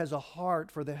 God has a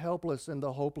heart for the helpless and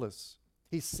the hopeless.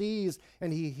 He sees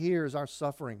and he hears our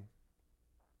suffering.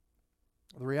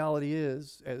 The reality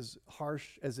is, as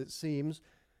harsh as it seems,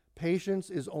 patience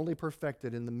is only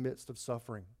perfected in the midst of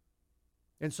suffering.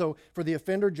 And so, for the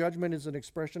offender, judgment is an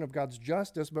expression of God's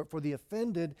justice, but for the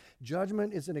offended,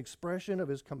 judgment is an expression of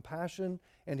his compassion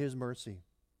and his mercy.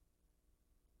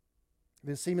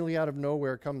 Then seemingly out of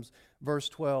nowhere comes verse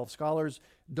 12. Scholars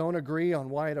don't agree on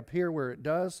why it appears where it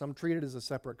does. Some treat it as a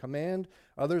separate command.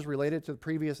 Others relate it to the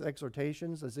previous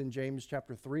exhortations, as in James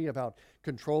chapter 3, about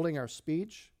controlling our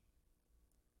speech.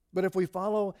 But if we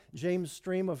follow James'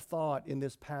 stream of thought in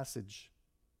this passage,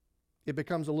 it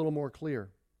becomes a little more clear.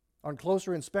 On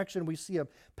closer inspection, we see a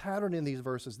pattern in these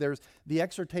verses. There's the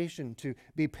exhortation to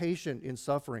be patient in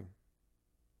suffering.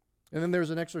 And then there's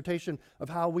an exhortation of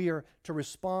how we are to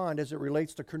respond as it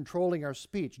relates to controlling our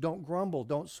speech. Don't grumble,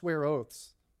 don't swear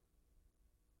oaths.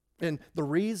 And the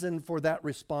reason for that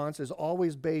response is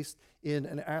always based in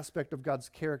an aspect of God's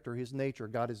character, his nature.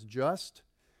 God is just,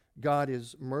 God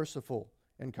is merciful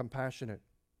and compassionate.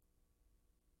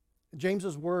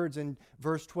 James's words in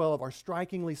verse 12 are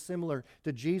strikingly similar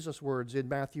to Jesus' words in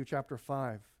Matthew chapter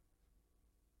 5.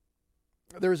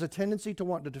 There is a tendency to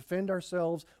want to defend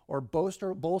ourselves or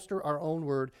bolster our own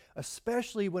word,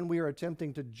 especially when we are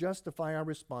attempting to justify our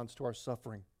response to our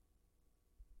suffering.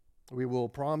 We will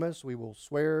promise, we will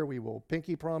swear, we will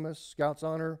pinky promise, Scout's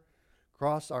honor,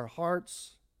 cross our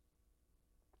hearts.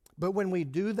 But when we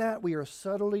do that, we are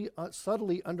subtly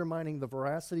undermining the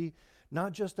veracity,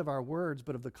 not just of our words,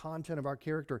 but of the content of our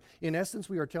character. In essence,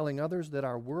 we are telling others that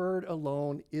our word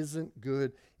alone isn't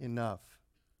good enough.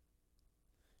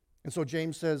 And so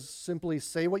James says, simply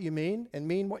say what you mean and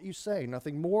mean what you say.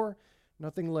 Nothing more,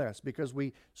 nothing less, because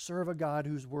we serve a God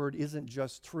whose word isn't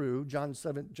just true. John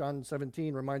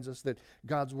 17 reminds us that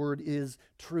God's word is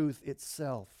truth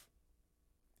itself.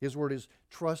 His word is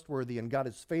trustworthy, and God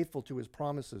is faithful to his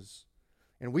promises.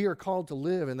 And we are called to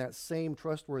live in that same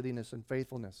trustworthiness and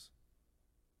faithfulness.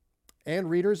 And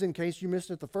readers, in case you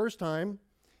missed it the first time,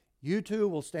 you too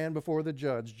will stand before the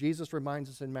judge. Jesus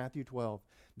reminds us in Matthew 12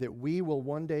 that we will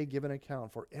one day give an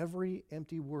account for every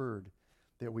empty word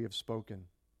that we have spoken.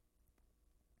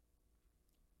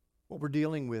 What we're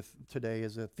dealing with today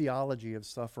is a theology of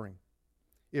suffering.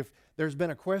 If there's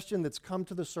been a question that's come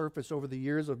to the surface over the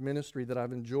years of ministry that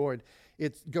I've enjoyed,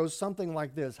 it goes something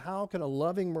like this: how can a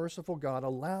loving, merciful God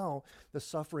allow the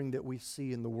suffering that we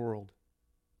see in the world?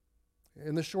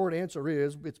 And the short answer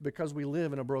is, it's because we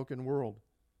live in a broken world.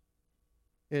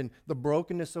 And the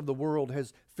brokenness of the world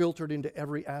has filtered into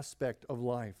every aspect of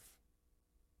life.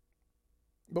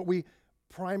 But we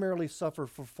primarily suffer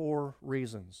for 4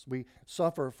 reasons. We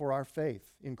suffer for our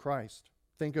faith in Christ.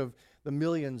 Think of the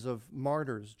millions of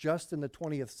martyrs just in the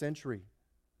 20th century.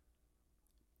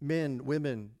 Men,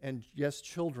 women, and yes,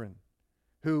 children,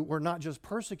 who were not just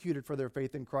persecuted for their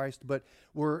faith in Christ, but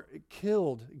were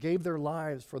killed, gave their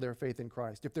lives for their faith in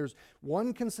Christ. If there's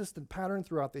one consistent pattern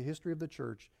throughout the history of the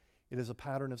church, it is a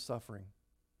pattern of suffering.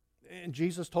 And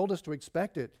Jesus told us to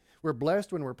expect it. We're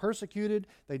blessed when we're persecuted.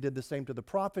 They did the same to the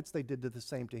prophets. They did the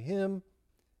same to him.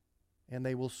 And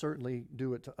they will certainly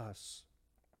do it to us.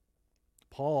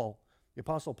 Paul, the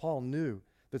Apostle Paul, knew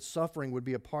that suffering would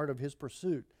be a part of his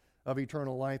pursuit of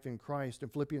eternal life in Christ. In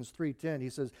Philippians 3:10, he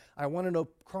says, I want to know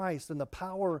Christ and the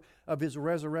power of his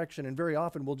resurrection. And very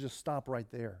often we'll just stop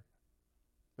right there.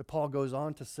 But Paul goes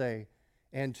on to say,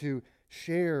 and to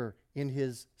share in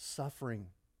his suffering.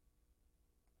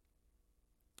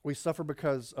 We suffer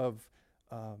because of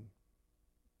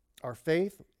our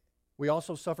faith. We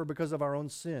also suffer because of our own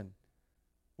sin.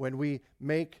 When we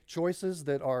make choices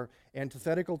that are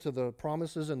antithetical to the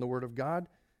promises in the Word of God,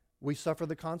 we suffer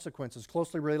the consequences.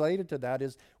 Closely related to that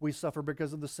is we suffer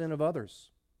because of the sin of others.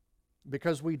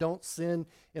 Because we don't sin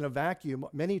in a vacuum,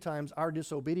 many times our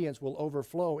disobedience will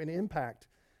overflow and impact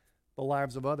the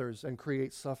lives of others and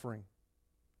create suffering.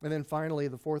 And then finally,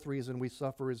 the 4th reason we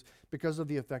suffer is because of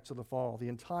the effects of the fall. The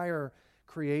entire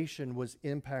creation was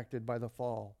impacted by the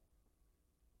fall.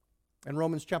 And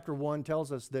Romans chapter 1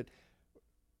 tells us that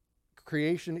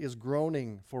creation is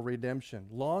groaning for redemption,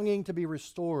 longing to be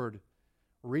restored,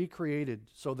 recreated,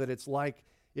 so that it's like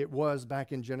it was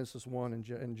back in Genesis 1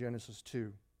 and Genesis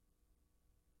 2.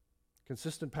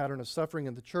 Consistent pattern of suffering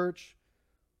in the church.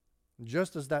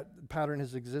 Just as that pattern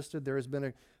has existed, there has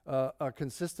been a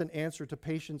consistent answer to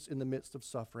patience in the midst of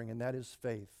suffering, and that is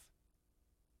faith.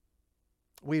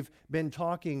 We've been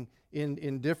talking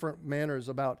in different manners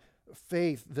about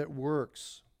faith that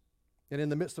works. And in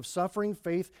the midst of suffering,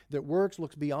 faith that works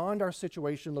looks beyond our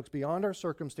situation, looks beyond our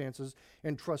circumstances,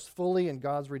 and trusts fully in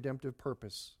God's redemptive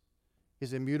purpose,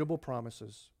 His immutable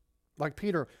promises. Like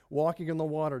Peter walking in the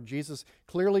water, Jesus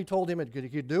clearly told him he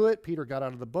could do it. Peter got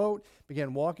out of the boat,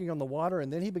 began walking on the water,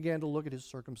 and then he began to look at his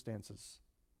circumstances.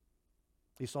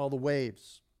 He saw the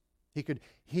waves. He could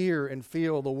hear and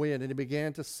feel the wind, and he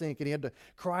began to sink, and he had to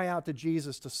cry out to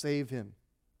Jesus to save him.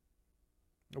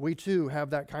 We too have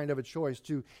that kind of a choice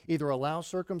to either allow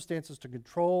circumstances to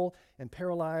control and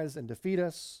paralyze and defeat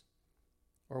us,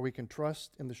 or we can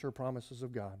trust in the sure promises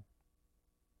of God.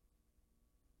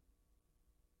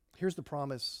 Here's the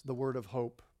promise, the word of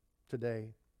hope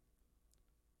today.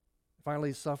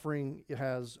 Finally, suffering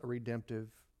has a redemptive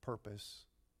purpose.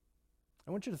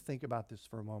 I want you to think about this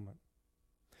for a moment.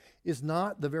 Is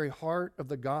not the very heart of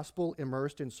the gospel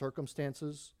immersed in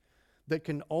circumstances that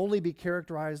can only be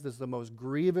characterized as the most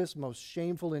grievous, most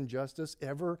shameful injustice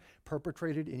ever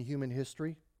perpetrated in human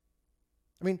history?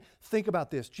 I mean, think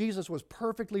about this. Jesus was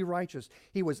perfectly righteous.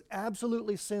 He was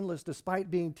absolutely sinless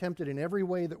despite being tempted in every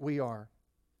way that we are.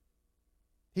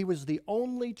 He was the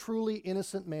only truly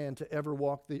innocent man to ever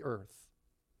walk the earth.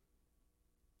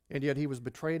 And yet he was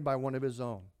betrayed by one of his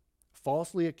own,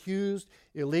 falsely accused,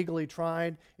 illegally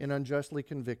tried, and unjustly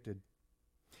convicted.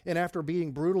 And after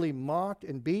being brutally mocked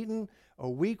and beaten, a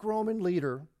weak Roman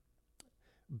leader,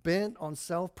 bent on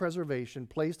self-preservation,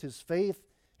 placed his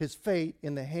fate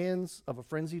in the hands of a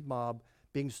frenzied mob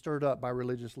being stirred up by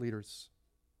religious leaders.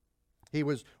 He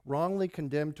was wrongly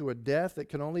condemned to a death that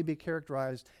can only be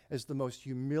characterized as the most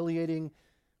humiliating,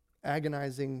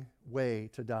 agonizing way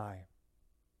to die.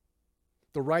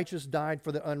 The righteous died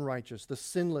for the unrighteous. The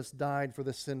sinless died for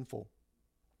the sinful.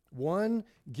 One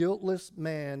guiltless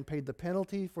man paid the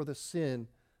penalty for the sin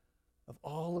of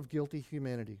all of guilty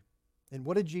humanity. And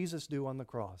what did Jesus do on the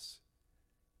cross?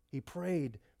 He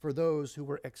prayed for those who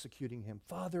were executing him.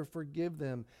 Father, forgive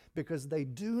them because they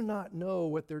do not know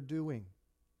what they're doing.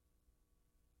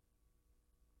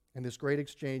 And this great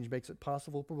exchange makes it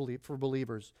possible for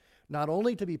believers not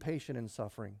only to be patient in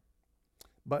suffering,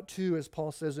 but to, as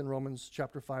Paul says in Romans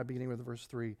chapter 5, beginning with verse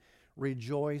 3,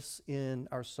 rejoice in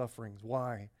our sufferings.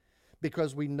 Why?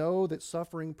 Because we know that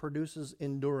suffering produces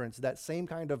endurance, that same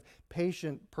kind of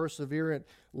patient, perseverant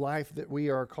life that we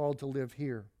are called to live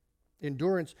here.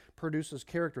 Endurance produces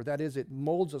character. That is, it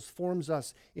molds us, forms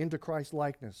us into Christ's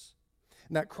likeness.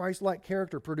 And that Christ-like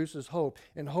character produces hope,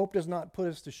 and hope does not put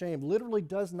us to shame, literally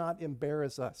does not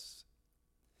embarrass us.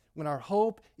 When our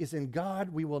hope is in God,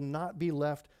 we will not be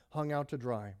left hung out to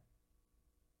dry,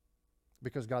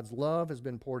 because God's love has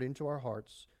been poured into our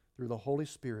hearts through the Holy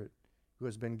Spirit who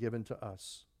has been given to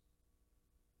us.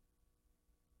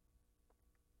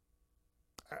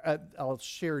 I'll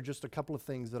share just a couple of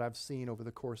things that I've seen over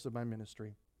the course of my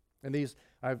ministry. And these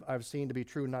I've seen to be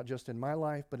true not just in my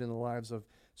life, but in the lives of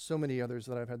so many others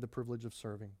that I've had the privilege of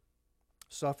serving.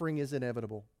 Suffering is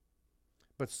inevitable,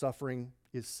 but suffering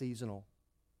is seasonal.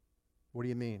 What do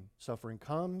you mean? Suffering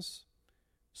comes,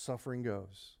 suffering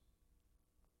goes.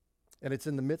 And it's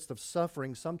in the midst of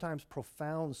suffering, sometimes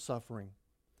profound suffering,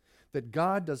 that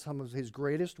God does some of His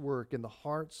greatest work in the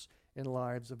hearts and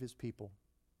lives of His people.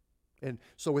 And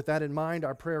so with that in mind,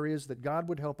 our prayer is that God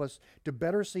would help us to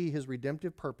better see His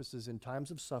redemptive purposes in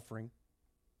times of suffering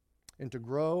and to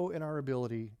grow in our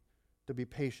ability to be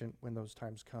patient when those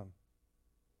times come.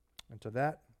 And to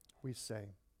that we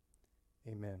say,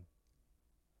 amen.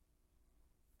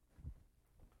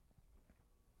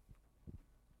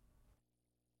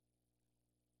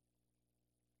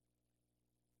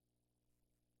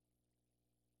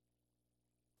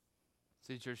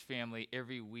 So, church family,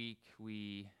 every week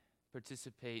we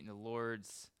participate in the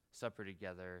Lord's Supper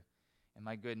together. And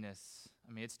my goodness,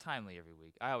 I mean, it's timely every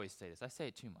week. I always say this. I say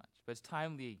it too much, but it's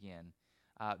timely again.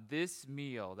 This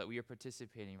meal that we are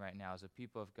participating right now as a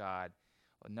people of God,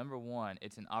 well, number one,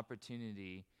 it's an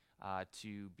opportunity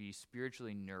to be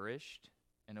spiritually nourished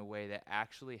in a way that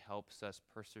actually helps us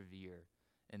persevere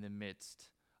in the midst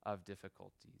of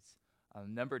difficulties.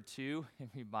 Number two, it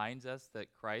reminds us that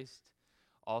Christ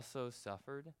also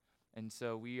suffered. And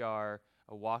so we are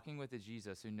walking with a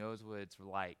Jesus who knows what it's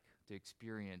like to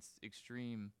experience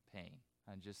extreme pain,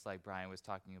 just like Brian was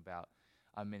talking about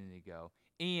a minute ago.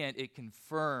 And it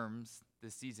confirms the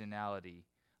seasonality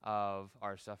of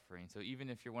our suffering. So even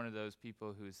if you're one of those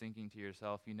people who's thinking to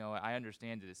yourself, you know, I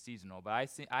understand that it's seasonal, but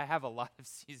I have a lot of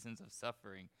seasons of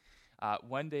suffering.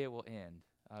 One day it will end.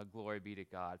 glory be to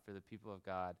God. For the people of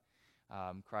God,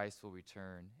 Christ will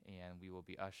return, and we will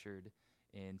be ushered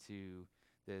into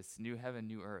this new heaven,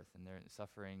 new earth, and their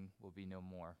suffering will be no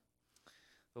more.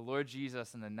 The Lord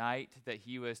Jesus, on the night that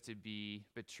he was to be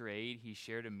betrayed, he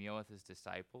shared a meal with his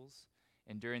disciples.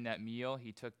 And during that meal,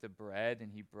 he took the bread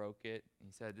and he broke it. And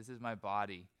he said, "This is my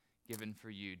body given for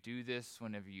you. Do this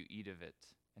whenever you eat of it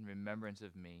in remembrance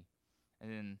of me."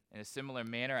 And then in a similar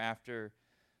manner, after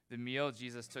the meal,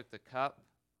 Jesus took the cup.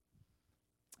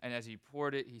 And as he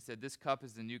poured it, he said, "This cup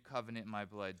is the new covenant in my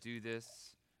blood. Do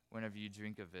this whenever you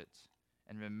drink of it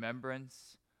in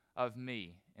remembrance of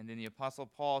me." And then the Apostle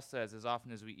Paul says, as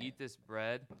often as we eat this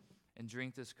bread and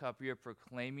drink this cup, we are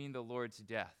proclaiming the Lord's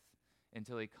death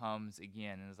until he comes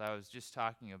again. And as I was just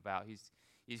talking about, he's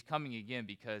coming again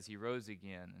because he rose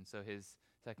again. And so his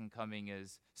second coming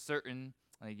is certain.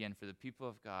 And again, for the people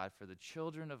of God, for the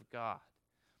children of God,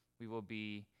 we will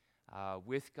be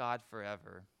with God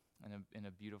forever in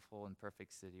a beautiful and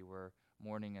perfect city where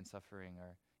mourning and suffering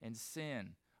and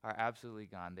sin are absolutely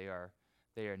gone. They are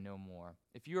no more.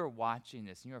 If you are watching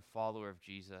this and you're a follower of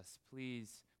Jesus,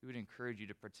 please, we would encourage you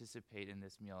to participate in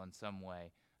this meal in some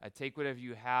way. Take whatever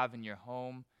you have in your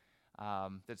home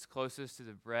that's closest to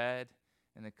the bread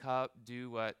and the cup. Do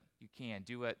what you can.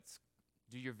 Do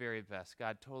your very best.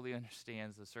 God totally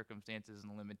understands the circumstances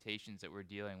and the limitations that we're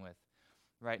dealing with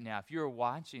right now. If you're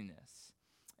watching this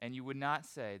and you would not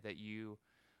say that you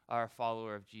are a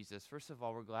follower of Jesus, first of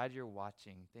all, we're glad you're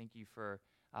watching. Thank you for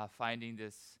finding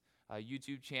this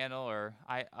YouTube channel or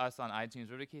us on iTunes,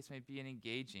 whatever the case may be, and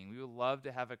engaging. We would love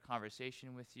to have a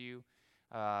conversation with you.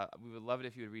 We would love it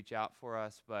if you would reach out for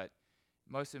us, but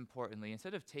most importantly,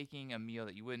 instead of taking a meal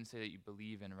that you wouldn't say that you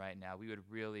believe in right now, we would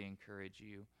really encourage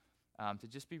you to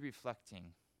just be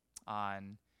reflecting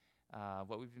on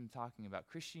what we've been talking about.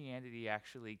 Christianity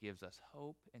actually gives us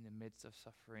hope in the midst of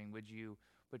suffering. Would you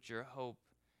put your hope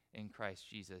in Christ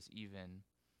Jesus even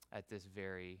at this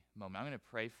very moment? I'm going to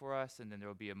pray for us, and then there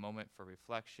will be a moment for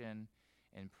reflection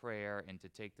and prayer and to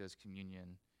take those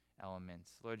communion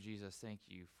elements. Lord Jesus, thank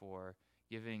you for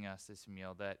giving us this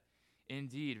meal that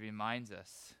indeed reminds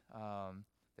us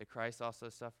that Christ also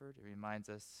suffered. It reminds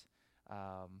us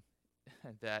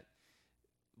that,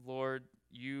 Lord,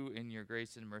 you in your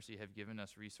grace and mercy have given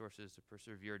us resources to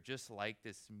persevere just like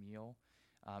this meal.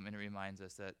 And it reminds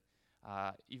us that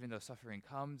even though suffering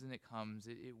comes and it comes,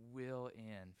 it will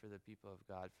end for the people of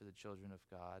God, for the children of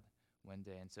God one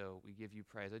day. And so we give you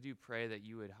praise. I do pray that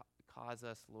you would cause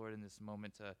us, Lord, in this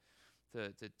moment to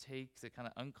kind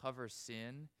of uncover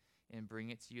sin and bring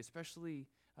it to you, especially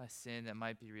a sin that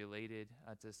might be related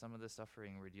to some of the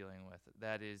suffering we're dealing with.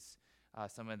 That is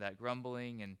some of that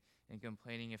grumbling and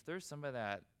complaining. If there's some of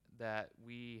that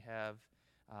we have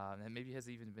that maybe has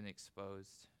even been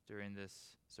exposed during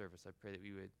this service, I pray that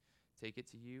we would take it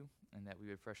to you and that we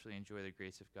would freshly enjoy the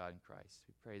grace of God in Christ.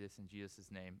 We pray this in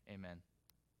Jesus' name. Amen.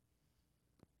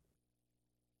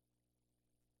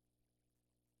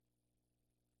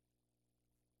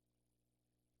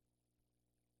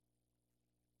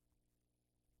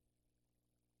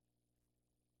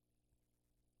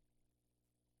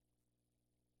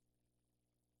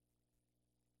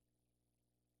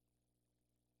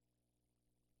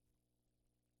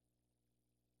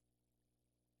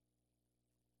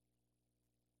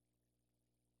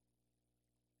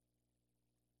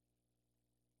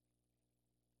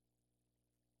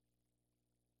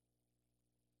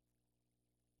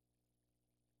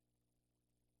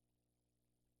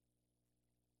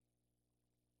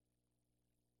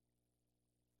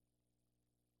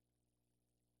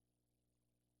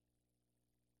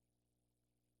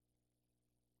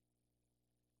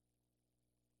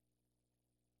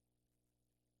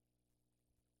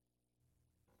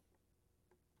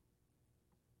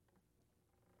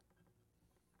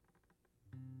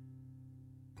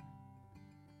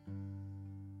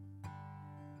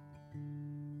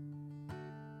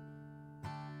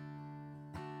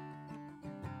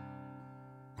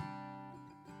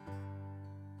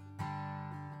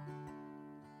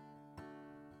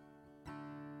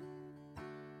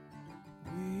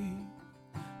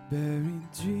 We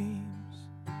buried dreams,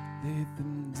 laid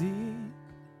them deep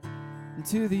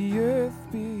into the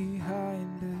earth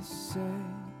behind us, say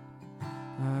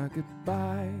our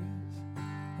goodbyes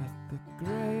at the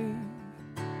grave.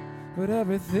 But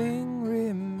everything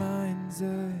reminds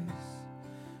us,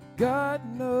 God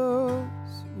knows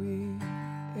we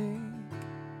ache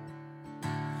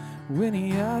when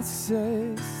He asks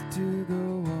us to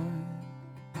go on.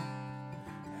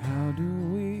 How do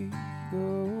we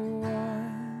go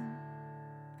on?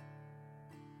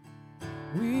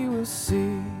 We will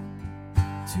sing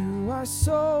to our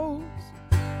souls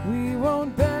We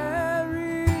won't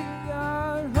bury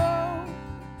our hope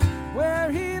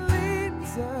where He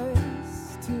leads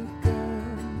us to go.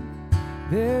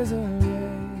 There's a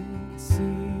Red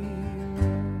Sea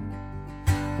road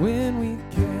when we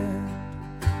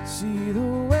can't see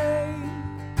the way.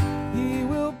 He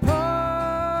will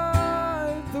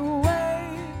part the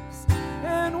waves,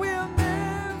 and we'll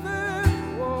never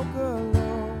walk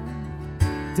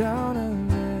alone down a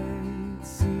Red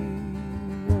Sea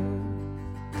road.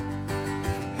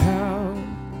 How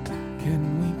can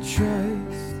we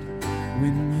trust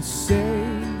when you say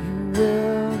you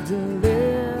will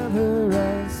deliver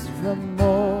us from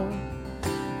all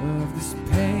of this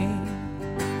pain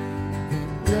that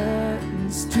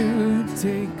threatens to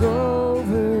take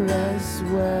over us?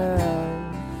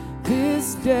 Well,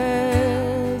 this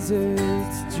desert's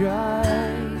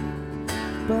dry,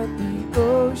 but the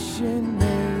ocean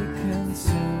may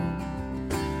consume.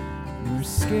 We're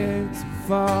scared to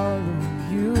follow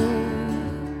you,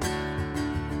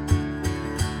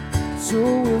 so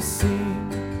we'll sing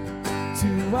to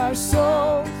our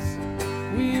souls.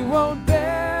 We won't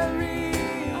bury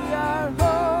our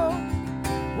hope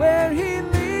where He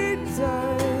leads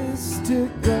us to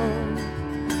go.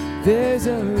 There's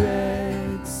a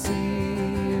Red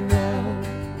Sea road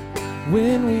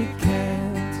when we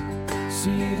can't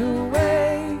see the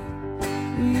way.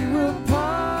 We will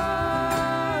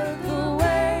part the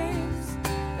waves,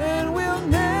 and we'll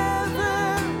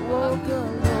never walk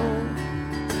alone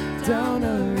down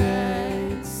a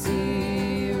Red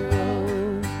Sea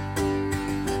road.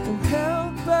 Oh,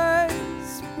 help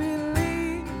us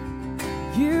believe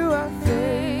you are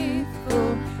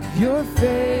faithful. You're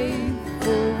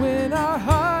faithful when our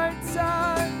hearts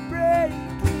are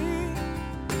breaking.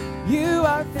 You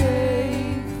are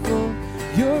faithful.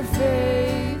 You're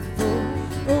faithful.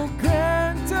 Oh,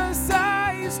 grant us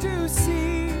eyes to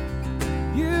see.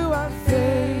 You are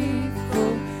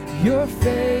faithful. You're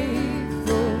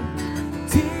faithful.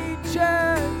 Teach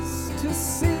us to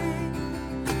sing.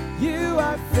 You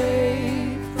are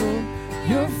faithful.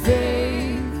 You're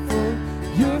faithful.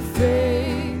 You're faithful.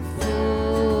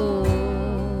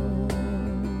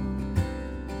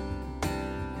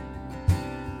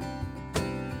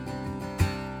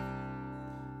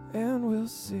 And we'll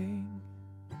sing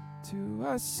to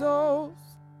our souls.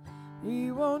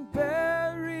 We won't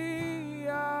bury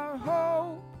our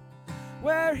hope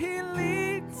where He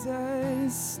leads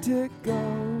us to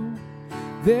go.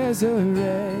 There's a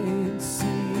Red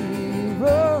Sea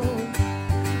road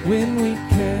when we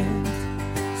can't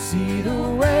see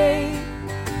the way.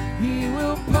 He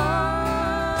will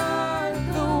part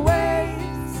the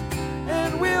waves,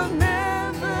 and we'll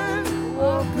never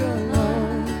walk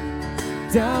alone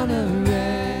down a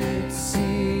Red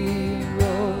Sea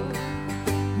road.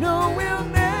 No, we'll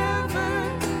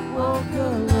never walk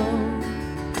alone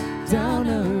down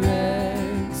a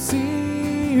Red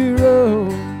Sea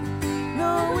road.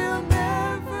 No, we'll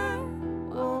never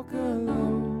walk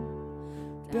alone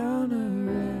down a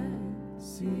Red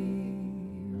Sea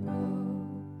road.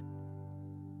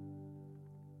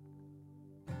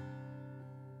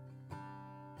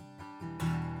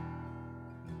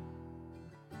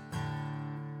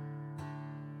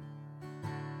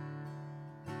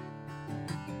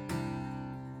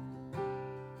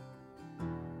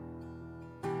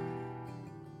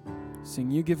 Sing,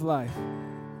 you give life.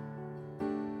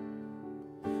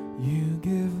 You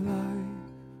give life.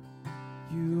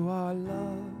 You are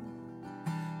love.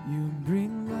 You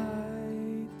bring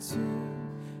light to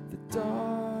the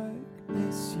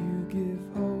darkness. You give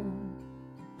hope.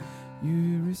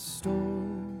 You restore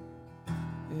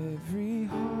every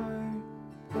heart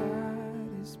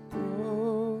that is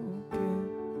broken.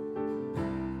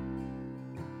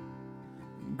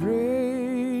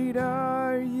 Great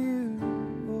are you,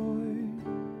 Lord.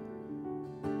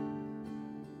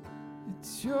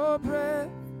 It's your breath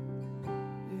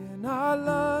in our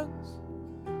lungs,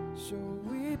 so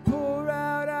we pour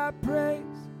out our praise.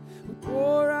 We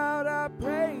pour out our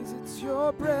praise. It's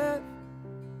your breath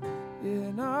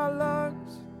in our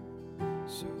lungs,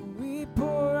 so we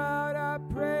pour out our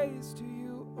praise to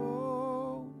you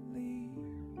only.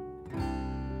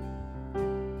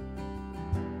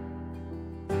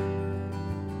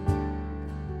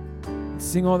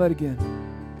 Sing all that again.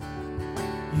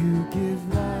 You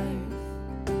give life.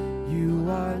 You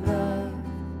are love.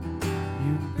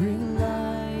 You bring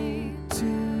light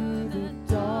to the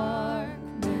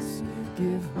darkness. You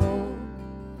give hope.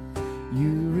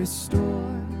 You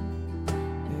restore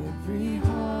every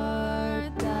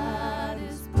heart that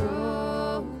is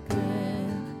broken.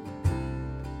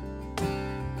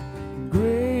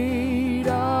 Great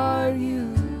are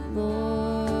you,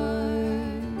 Lord.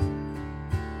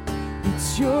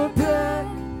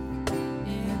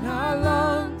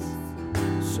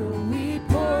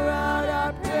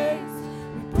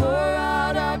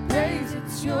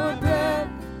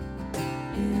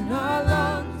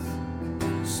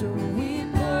 So we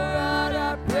pour out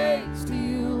our praise to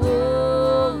you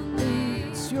only.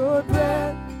 It's your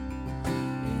breath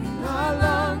in our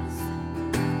lungs.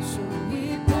 So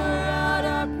we pour out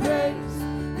our praise.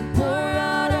 We pour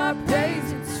out our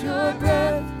praise. It's your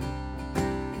breath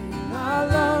in our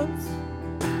lungs.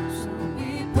 So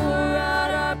we pour out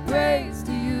our praise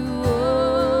to you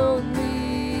only.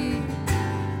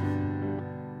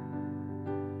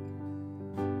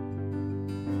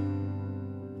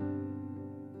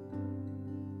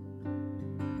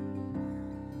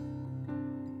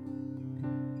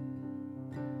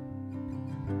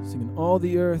 Singing, all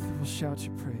the earth will shout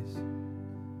your praise.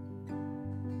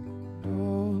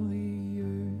 All the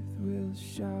earth will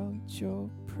shout your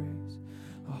praise.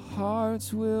 Our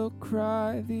hearts will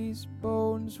cry, these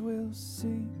bones will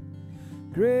sing.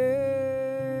 Great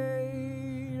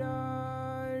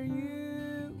are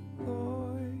you,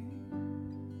 Lord.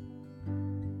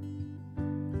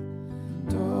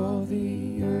 And all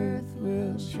the earth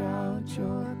will shout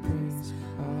your praise.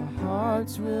 Our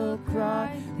hearts will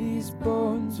cry, these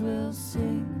bones will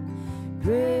sing.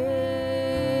 Great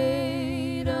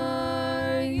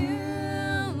are you,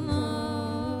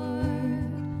 Lord.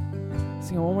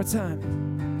 Sing it one more time.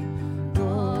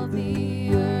 All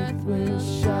the earth will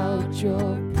shout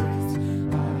your praise.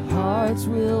 Our hearts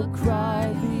will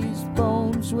cry, these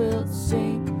bones will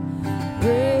sing.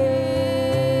 Great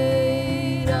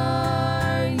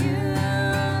are you,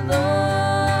 Lord.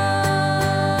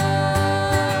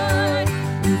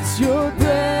 It's your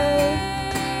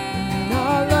breath in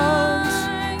our lungs.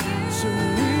 So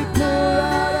we pour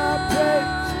out our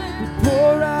praise. We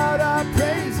pour out our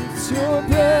praise. It's your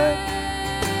breath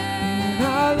in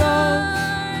our lungs.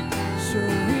 So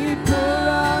we pour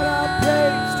out our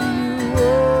praise to you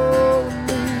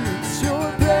only. It's your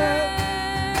breath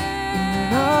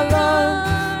in our lungs.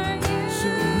 So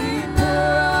we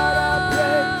pour out our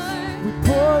praise. We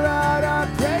pour out our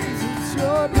praise. It's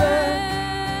your breath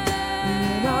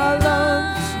in our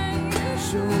lungs.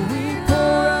 So we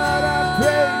pour out our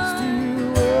praise to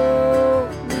you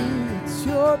only. It's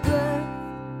your breath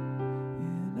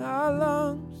in our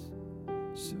lungs.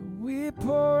 So we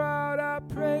pour out our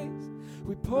praise.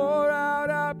 We pour out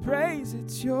our praise.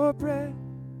 It's your breath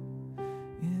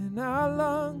in our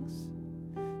lungs.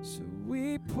 So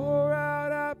we pour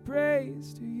out our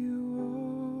praise to you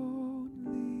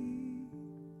only.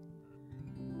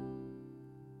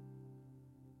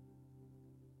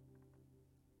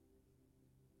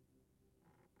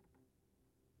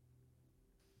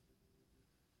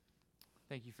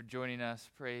 Thank you for joining us.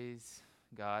 Praise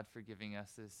God for giving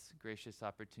us this gracious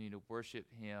opportunity to worship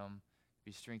him,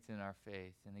 be strengthened in our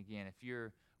faith. And again, if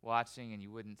you're watching and you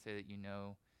wouldn't say that you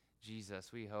know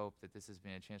Jesus, we hope that this has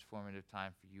been a transformative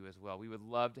time for you as well. We would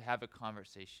love to have a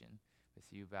conversation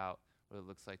with you about what it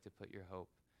looks like to put your hope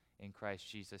in Christ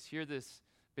Jesus. Hear this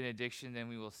benediction, then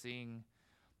we will sing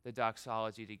the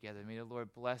doxology together. May the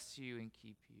Lord bless you and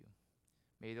keep you.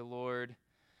 May the Lord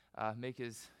make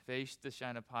his face to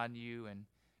shine upon you and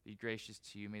be gracious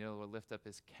to you. May the Lord lift up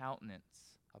his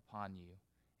countenance upon you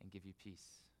and give you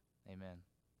peace. Amen.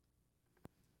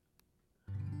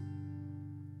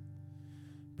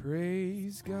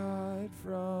 Praise God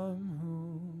from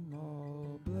whom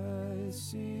all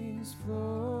blessings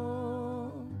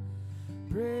flow.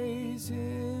 Praise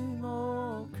him,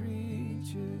 all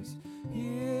creatures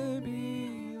here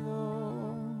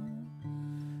below.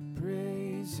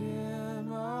 Praise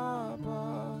him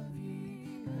above,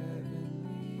 ye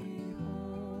heavenly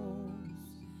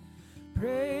hosts.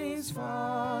 Praise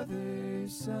Father,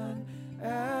 Son,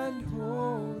 and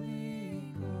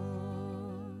Holy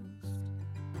Ghost.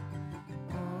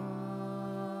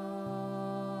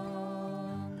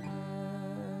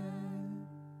 Amen.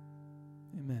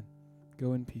 Amen.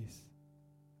 Go in peace.